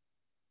us.